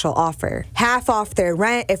special offer. Half off their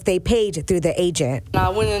rent if they paid through the agent. I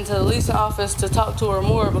went into the leasing office to talk to her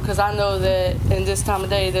more because I know that in this time of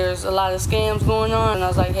day there's a lot of scams going on. And I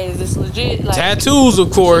was like, hey, is this legit? Like, tattoos,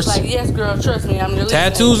 of course. Like, yes, girl, trust me, I'm your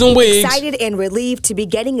tattoos and wigs. Excited and relieved to be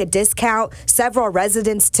getting a discount, several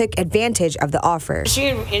residents took advantage of the offer. She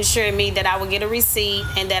ensured me that I would get a receipt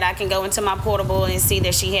and that I can go into my portable and see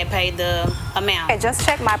that she had paid the amount. I just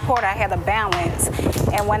checked my portal, I had a balance,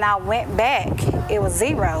 and when I went back, it was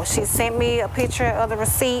zero. She sent me a picture of the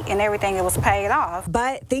receipt and everything, it was paid off.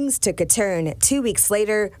 But things took a turn. 2 weeks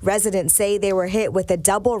later, residents say they were hit with a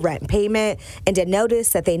double rent payment and a notice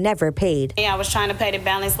that they never paid. Yeah, I was trying to pay the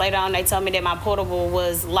balance. Later on, they told me that my portable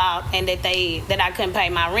was locked and that I couldn't pay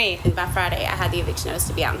my rent. And by Friday, I had the eviction notice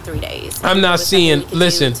to be out in 3 days. I'm not seeing,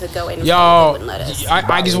 listen, y'all,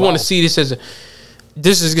 I just want to see this as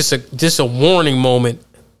this is just a warning moment.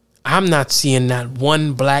 I'm not seeing not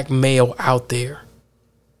one black male out there.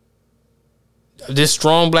 This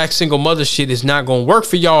strong black single mother shit is not going to work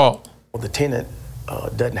for y'all. The tenant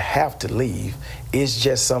doesn't have to leave. It's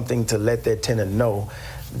just something to let that tenant know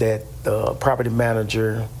that the property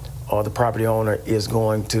manager or the property owner is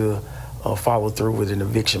going to follow through with an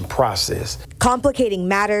eviction process. Complicating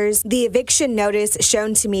matters, the eviction notice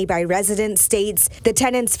shown to me by residents states the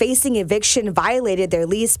tenants facing eviction violated their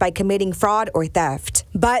lease by committing fraud or theft.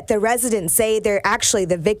 But the residents say they're actually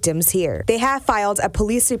the victims here. They have filed a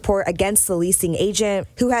police report against the leasing agent,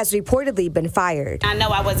 who has reportedly been fired. I know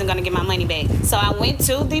I wasn't going to get my money back, so I went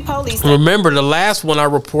to the police. Remember, the last one I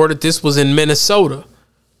reported, this was in Minnesota.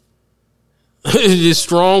 This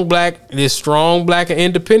strong black and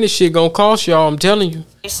independent shit gonna cost y'all, I'm telling you.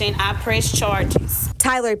 I press charges.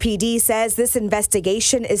 Tyler PD says this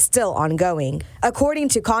investigation is still ongoing. According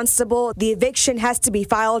to Constable, the eviction has to be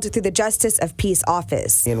filed through the Justice of Peace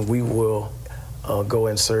office. And we will go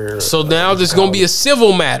and serve. So now there's gonna be a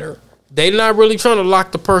civil matter. They're not really trying to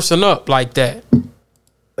lock the person up like that.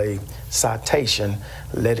 A citation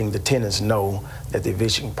letting the tenants know that the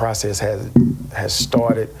eviction process has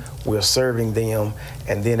started. We're serving them,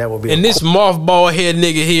 and then that will be. And this mothball head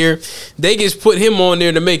nigga here, they just put him on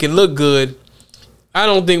there to make it look good. I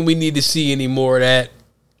don't think we need to see any more of that.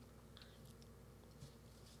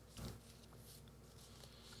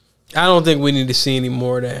 I don't think we need to see any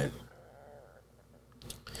more of that.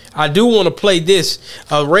 I do want to play this.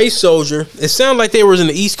 A race soldier. It sounded like they was in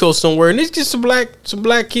the East Coast somewhere, and it's just some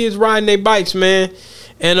black kids riding their bikes, man.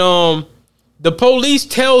 And the police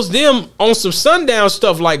tells them on some sundown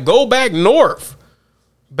stuff like go back north.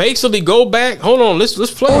 Basically, go back. Hold on, let's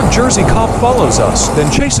play. Or Jersey cop follows us,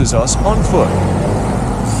 then chases us on foot.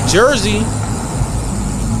 Jersey.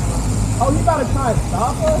 Oh, you gotta try and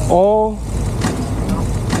stop us? Oh.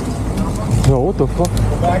 Yo, what the fuck?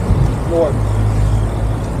 Go back north.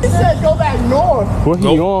 He said go back north. What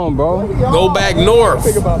he on, bro? Go back north.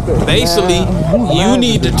 Basically, you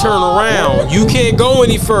need to turn around. You can't go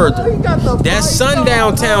any further. That's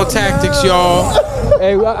sundown town tactics, y'all.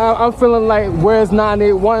 Hey, I'm feeling like where's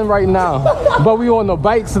 981 right now? But we on the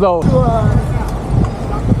bikes though.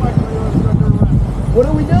 What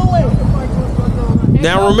are we doing?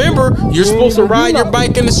 Now remember, you're supposed to ride your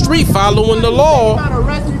bike in the street following the law.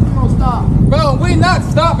 Bro, we not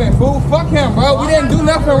stopping, fool. Fuck him, bro. We didn't do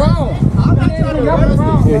nothing wrong.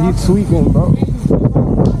 Yeah, he's tweaking, bro.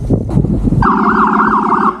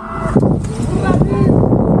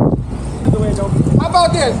 How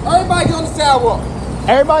about this? Everybody on the sidewalk.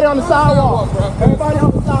 Everybody on the sidewalk, bro. Everybody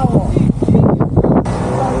on the sidewalk.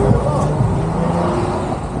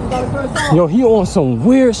 Yo, he on some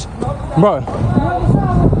weird bro.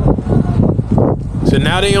 So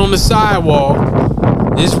now they on the sidewalk.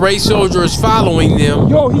 This race soldier is following them.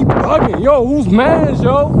 Yo, he bugging. Yo, who's mans,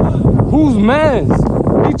 yo? Who's mans?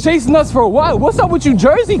 He chasing us for what? What's up with you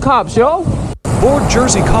Jersey cops, yo? Or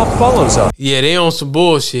Jersey cop follows us. Yeah, they on some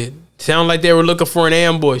bullshit. Sound like they were looking for an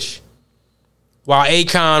ambush. While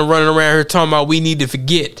Akon running around here talking about we need to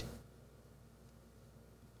forget.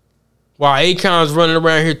 While Akon's running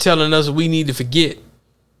around here telling us we need to forget.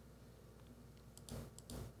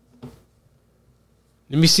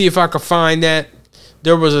 Let me see if I can find that.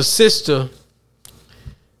 There was a sister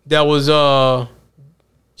that was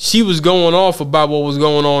she was going off about what was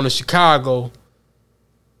going on in Chicago.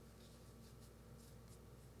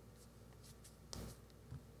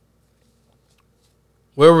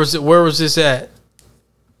 Where was this at?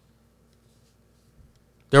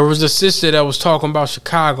 There was a sister that was talking about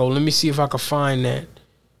Chicago. Let me see if I can find that.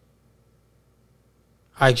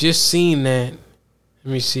 I just seen that.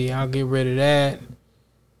 Let me see. I'll get rid of that.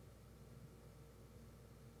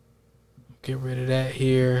 Get rid of that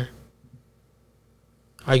here.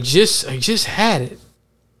 I just had it.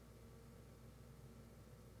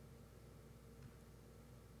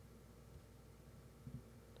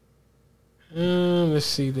 Let's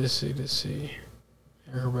see.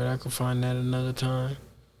 Everybody, I can find that another time.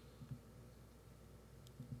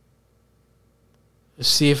 Let's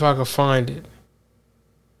see if I can find it.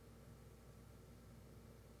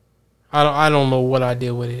 I don't know what I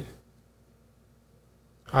did with it.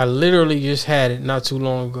 I literally just had it not too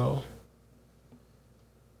long ago.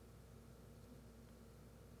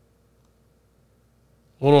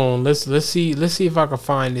 Hold on, let's see if I can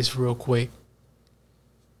find this real quick.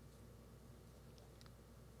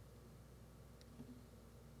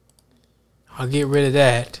 I'll get rid of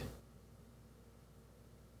that.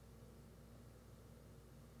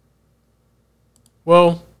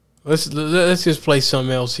 Well, let's just play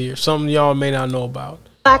something else here. Something y'all may not know about.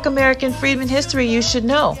 Black American Freedmen history you should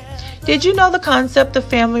know. Did you know the concept of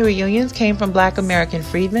family reunions came from Black American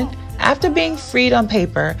freedmen? After being freed on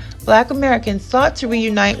paper, Black Americans sought to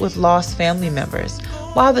reunite with lost family members.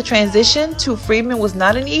 While the transition to freedmen was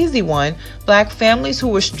not an easy one, Black families who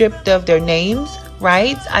were stripped of their names,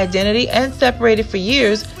 rights, identity, and separated for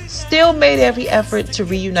years still made every effort to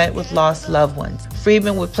reunite with lost loved ones.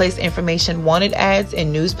 Freedmen would place information wanted ads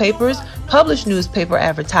in newspapers, publish newspaper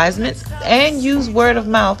advertisements, and use word of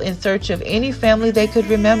mouth in search of any family they could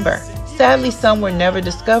remember. Sadly, some were never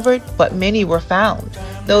discovered, but many were found.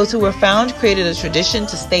 Those who were found created a tradition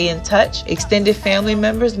to stay in touch. Extended family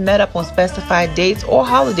members met up on specified dates or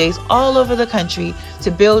holidays all over the country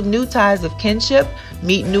to build new ties of kinship,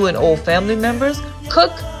 meet new and old family members,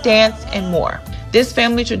 cook, dance, and more. This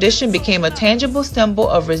family tradition became a tangible symbol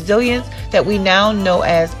of resilience that we now know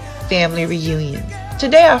as family reunions.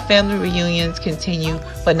 Today, our family reunions continue,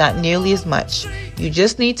 but not nearly as much. You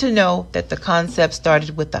just need to know that the concept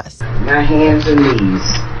started with us. My hands and knees,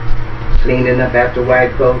 cleaning up after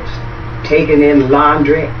white folks, taking in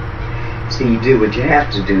laundry. So you do what you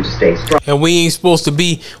have to do to stay strong. And we're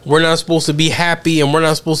not supposed to be happy, and we're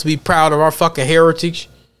not supposed to be proud of our fucking heritage.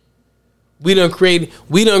 We done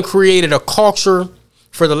created a culture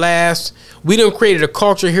we done created a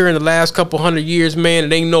culture here in the last couple 100 years, man.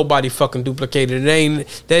 It ain't nobody fucking duplicated.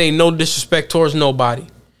 That ain't no disrespect towards nobody.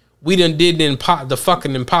 We done did the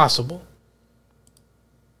fucking impossible.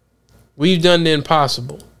 We've done the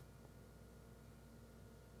impossible.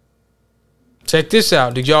 Check this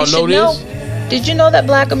out. Did y'all know this? Did you know that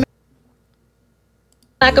Black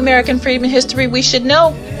American Freedmen history we should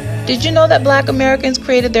know? Did you know that Black Americans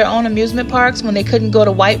created their own amusement parks when they couldn't go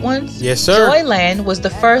to white ones? Yes, sir. Joyland was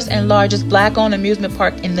the first and largest Black-owned amusement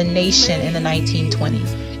park in the nation in the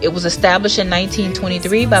 1920s. It was established in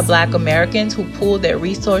 1923 by Black Americans who pooled their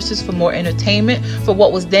resources for more entertainment for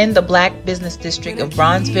what was then the Black business district of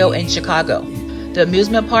Bronzeville in Chicago. The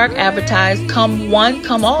amusement park advertised "Come one,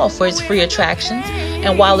 come all" for its free attractions,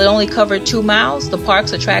 and while it only covered 2 miles, the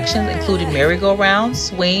park's attractions included merry-go-rounds,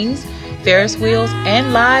 swings, Ferris wheels,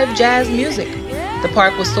 and live jazz music. The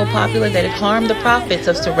park was so popular that it harmed the profits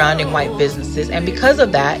of surrounding white businesses, and because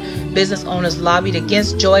of that, business owners lobbied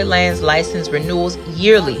against Joyland's license renewals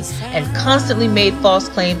yearly and constantly made false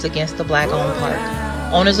claims against the Black-owned park.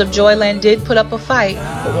 Owners of Joyland did put up a fight,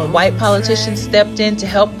 but when white politicians stepped in to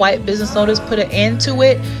help white business owners put an end to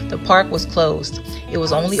it, the park was closed. It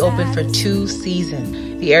was only open for 2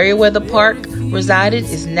 seasons. The area where the park resided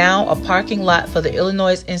is now a parking lot for the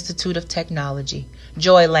Illinois Institute of Technology.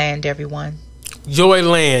 Joyland, everyone.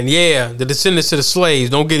 Joyland, yeah. The descendants of the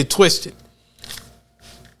slaves. Don't get it twisted.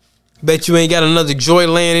 Bet you ain't got another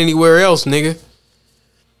Joyland anywhere else, nigga.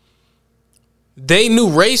 They knew,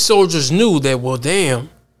 race soldiers knew that, well, damn,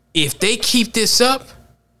 if they keep this up,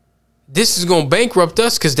 this is going to bankrupt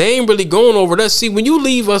us because they ain't really going over us. See, when you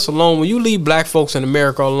leave us alone, when you leave black folks in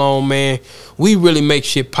America alone, man, we really make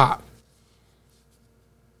shit pop.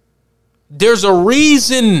 There's a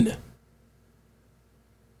reason.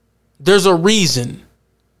 There's a reason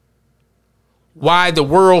why the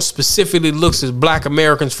world specifically looks at black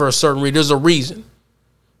Americans for a certain reason. There's a reason.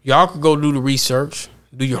 Y'all could go do the research,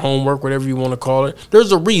 do your homework, whatever you want to call it.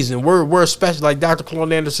 There's a reason. We're special, like Dr.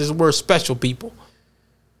 Claude Anderson says, we're special people.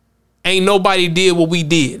 Ain't nobody did what we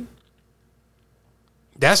did.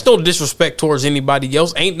 That's no disrespect towards anybody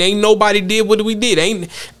else. Ain't nobody did what we did.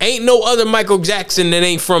 Ain't no other Michael Jackson that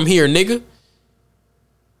ain't from here, nigga.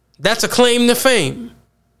 That's a claim to fame.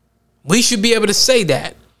 We should be able to say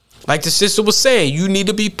that. Like the sister was saying, you need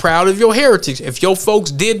to be proud of your heritage. If your folks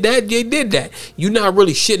did that, they did that. You're not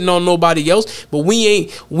really shitting on nobody else, but we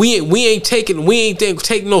ain't taking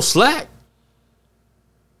no slack.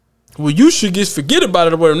 Well, you should just forget about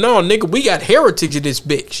it or whatever. No, nigga, we got heritage of this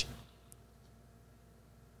bitch.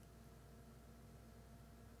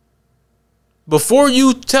 Before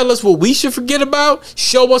you tell us what we should forget about,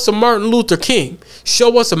 show us a Martin Luther King.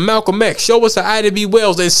 Show us a Malcolm X. Show us a Ida B.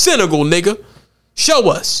 Wells in Senegal, nigga. Show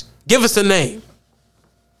us. Give us a name.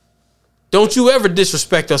 Don't you ever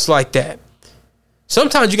disrespect us like that.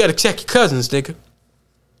 Sometimes you got to check your cousins, nigga.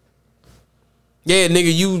 Yeah,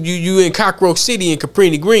 nigga, you in Cockroach City in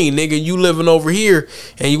Cabrini Green, nigga. You living over here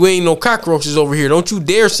and you ain't no cockroaches over here. Don't you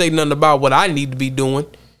dare say nothing about what I need to be doing.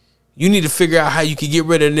 You need to figure out how you can get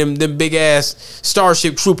rid of them big ass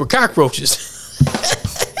Starship Trooper cockroaches.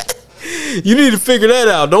 You need to figure that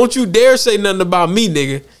out. Don't you dare say nothing about me,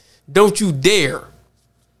 nigga. Don't you dare.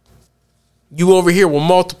 You over here with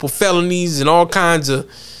multiple felonies and all kinds of,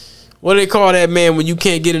 what do they call that, man, when you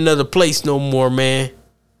can't get another place no more, man?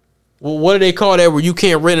 Well, what do they call that where you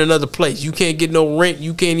can't rent another place? You can't get no rent.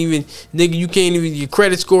 You can't even, nigga, you can't even, your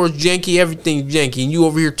credit score is janky, everything's janky, and you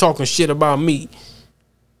over here talking shit about me.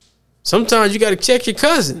 Sometimes you got to check your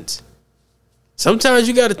cousins. Sometimes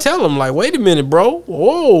you got to tell them, like, wait a minute, bro.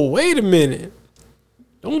 Whoa, wait a minute.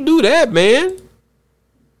 Don't do that, man.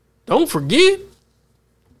 Don't forget.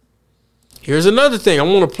 Here's another thing. I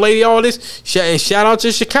want to play all this and shout out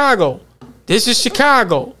to Chicago. This is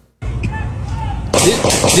Chicago.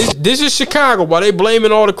 This is Chicago. While they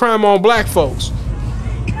blaming all the crime on black folks.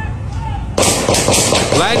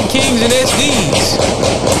 Latin Kings and SDs.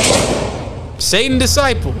 Satan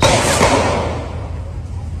disciples.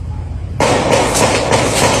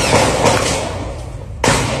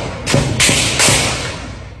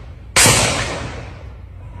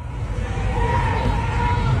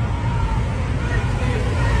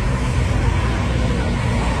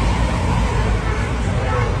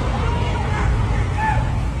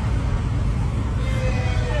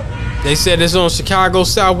 They said it's on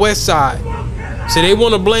Chicago's southwest side. So they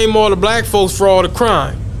want to blame all the black folks for all the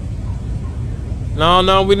crime.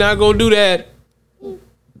 No, we're not going to do that.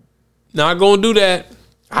 Not going to do that.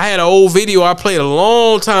 I had an old video I played a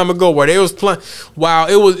long time ago where they was playing. Wow,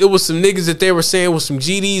 it was some niggas that they were saying was some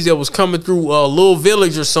GDs that was coming through a little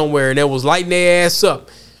village or somewhere, and they was lighting their ass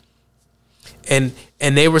up. And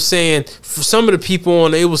they were saying, for some of the people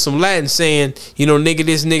on it was some Latin saying, you know, nigga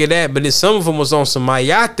this, nigga that. But then some of them was on some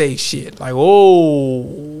Mayate shit. Like,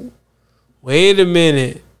 oh, wait a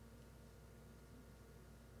minute.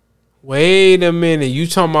 Wait a minute. You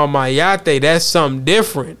talking about Mayate? That's something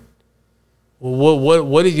different. Well,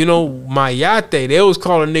 what is, you know, Mayate? They always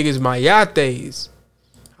calling niggas Mayates.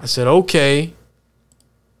 I said, okay.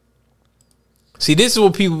 See, this is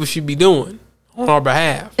what people should be doing on our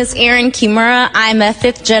behalf. It's Erin Kimura. I'm a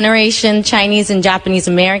fifth generation Chinese and Japanese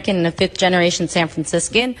American and a fifth generation San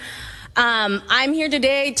Franciscan. I'm here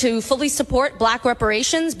today to fully support black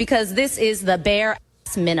reparations because this is the bare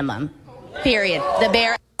minimum. Period. The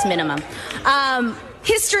bare minimum.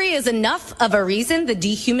 History is enough of a reason. The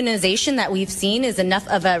dehumanization that we've seen is enough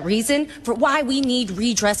of a reason for why we need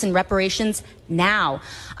redress and reparations now.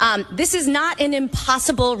 This is not an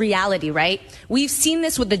impossible reality, right? We've seen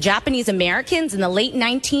this with the Japanese Americans in the late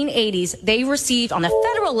 1980s. They received on a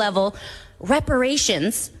federal level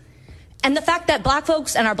reparations. And the fact that black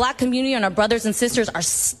folks and our black community and our brothers and sisters are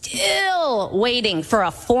still waiting for a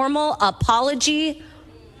formal apology.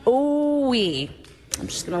 I'm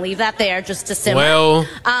just going to leave that there just to simmer. Well,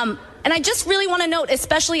 and I just really want to note,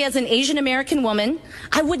 especially as an Asian American woman,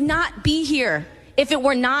 I would not be here if it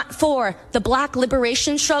were not for the black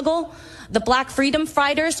liberation struggle, the black freedom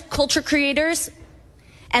fighters, culture creators,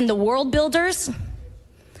 and the world builders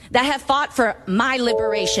that have fought for my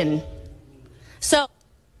liberation. So,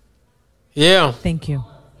 yeah. Thank you.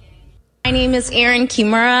 My name is Erin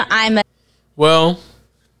Kimura. Well,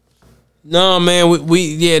 no, man,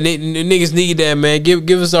 we niggas need that, man.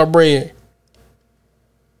 Give us our bread.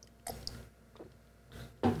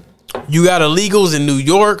 You got illegals in New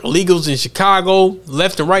York, illegals in Chicago,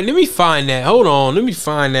 left and right. Let me find that. Hold on, let me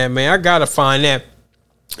find that, man. I gotta find that.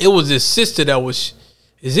 It was this sister that was.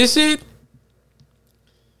 Is this it?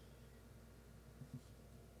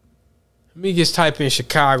 Let me just type in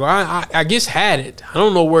Chicago. I just had it. I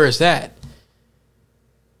don't know where it's at.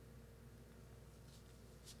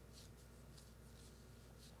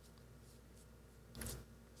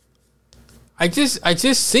 I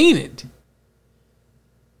just seen it.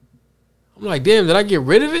 I'm like, damn, did I get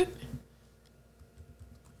rid of it?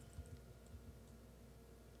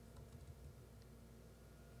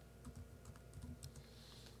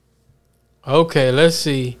 Okay, let's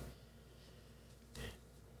see.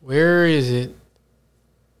 Where is it?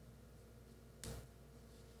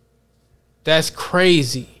 That's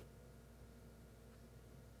crazy.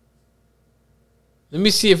 Let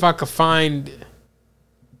me see if I can find,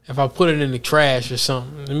 if I put it in the trash or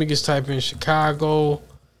something. Let me just type in Chicago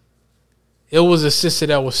It was a sister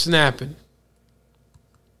that was snapping.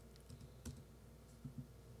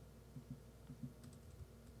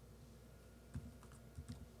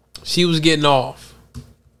 She was getting off.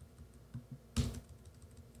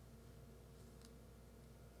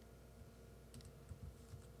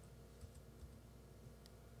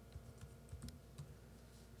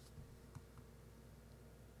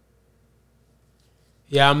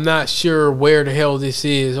 Yeah, I'm not sure where the hell this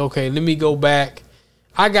is. Okay, let me go back.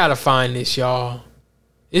 I gotta find this, y'all.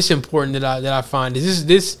 It's important that I find this.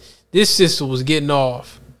 This sister was getting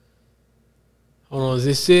off. Hold on, is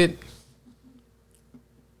this it?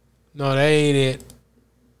 No, that ain't it.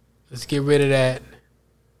 Let's get rid of that.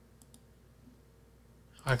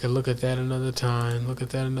 I could look at that another time. Look at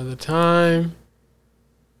that another time.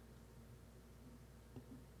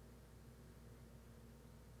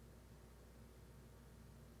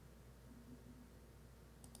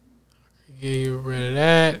 Get rid of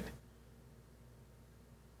that.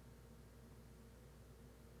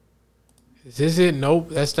 Is this it? Nope,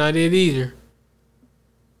 that's not it either.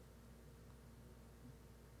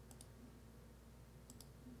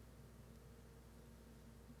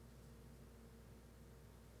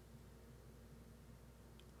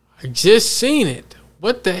 I just seen it.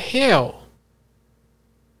 What the hell?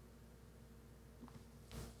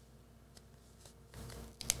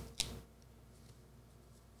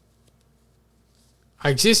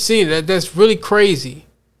 I just seen that. That's really crazy.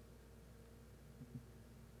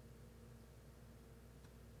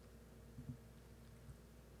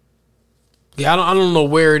 Yeah, I don't know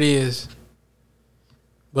where it is.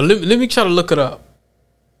 But let me try to look it up.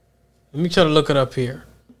 Let me try to look it up here.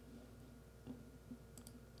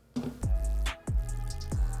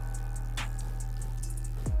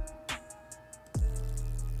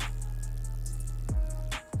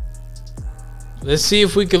 Let's see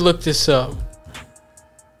if we can look this up.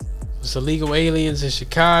 It's illegal aliens in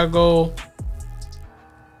Chicago.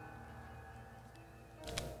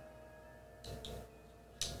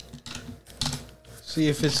 See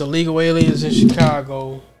if it's illegal aliens in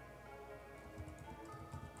Chicago.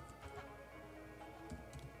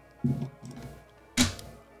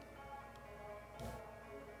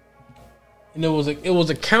 And it was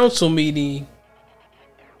a council meeting.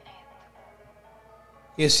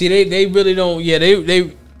 Yeah, see, they really don't. Yeah,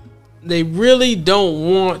 they really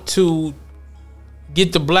don't want to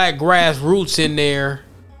get the black grassroots in there.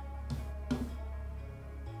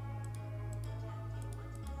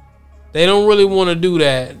 They don't really want to do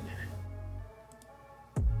that.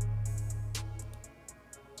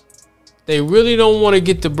 They really don't want to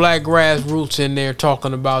get the black grassroots in there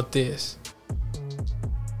talking about this.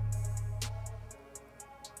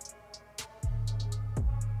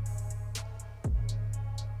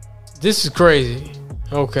 This is crazy.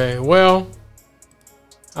 Okay, well,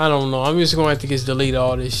 I don't know. I'm just going to have to just delete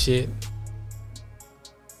all this shit.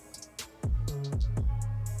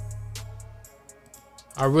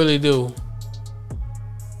 I really do.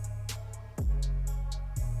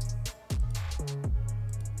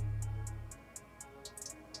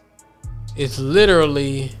 It's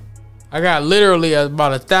literally, I got literally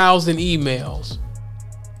about 1,000 emails.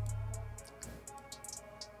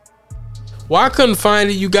 Well, I couldn't find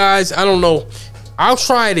it, you guys. I don't know. I'll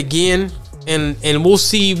try it again, and we'll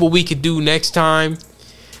see what we could do next time.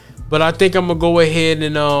 But I think I'm gonna go ahead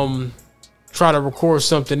and try to record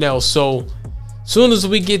something else. So soon as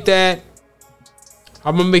we get that,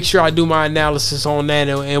 I'm gonna make sure I do my analysis on that,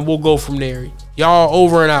 and we'll go from there. Y'all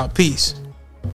over and out. Peace.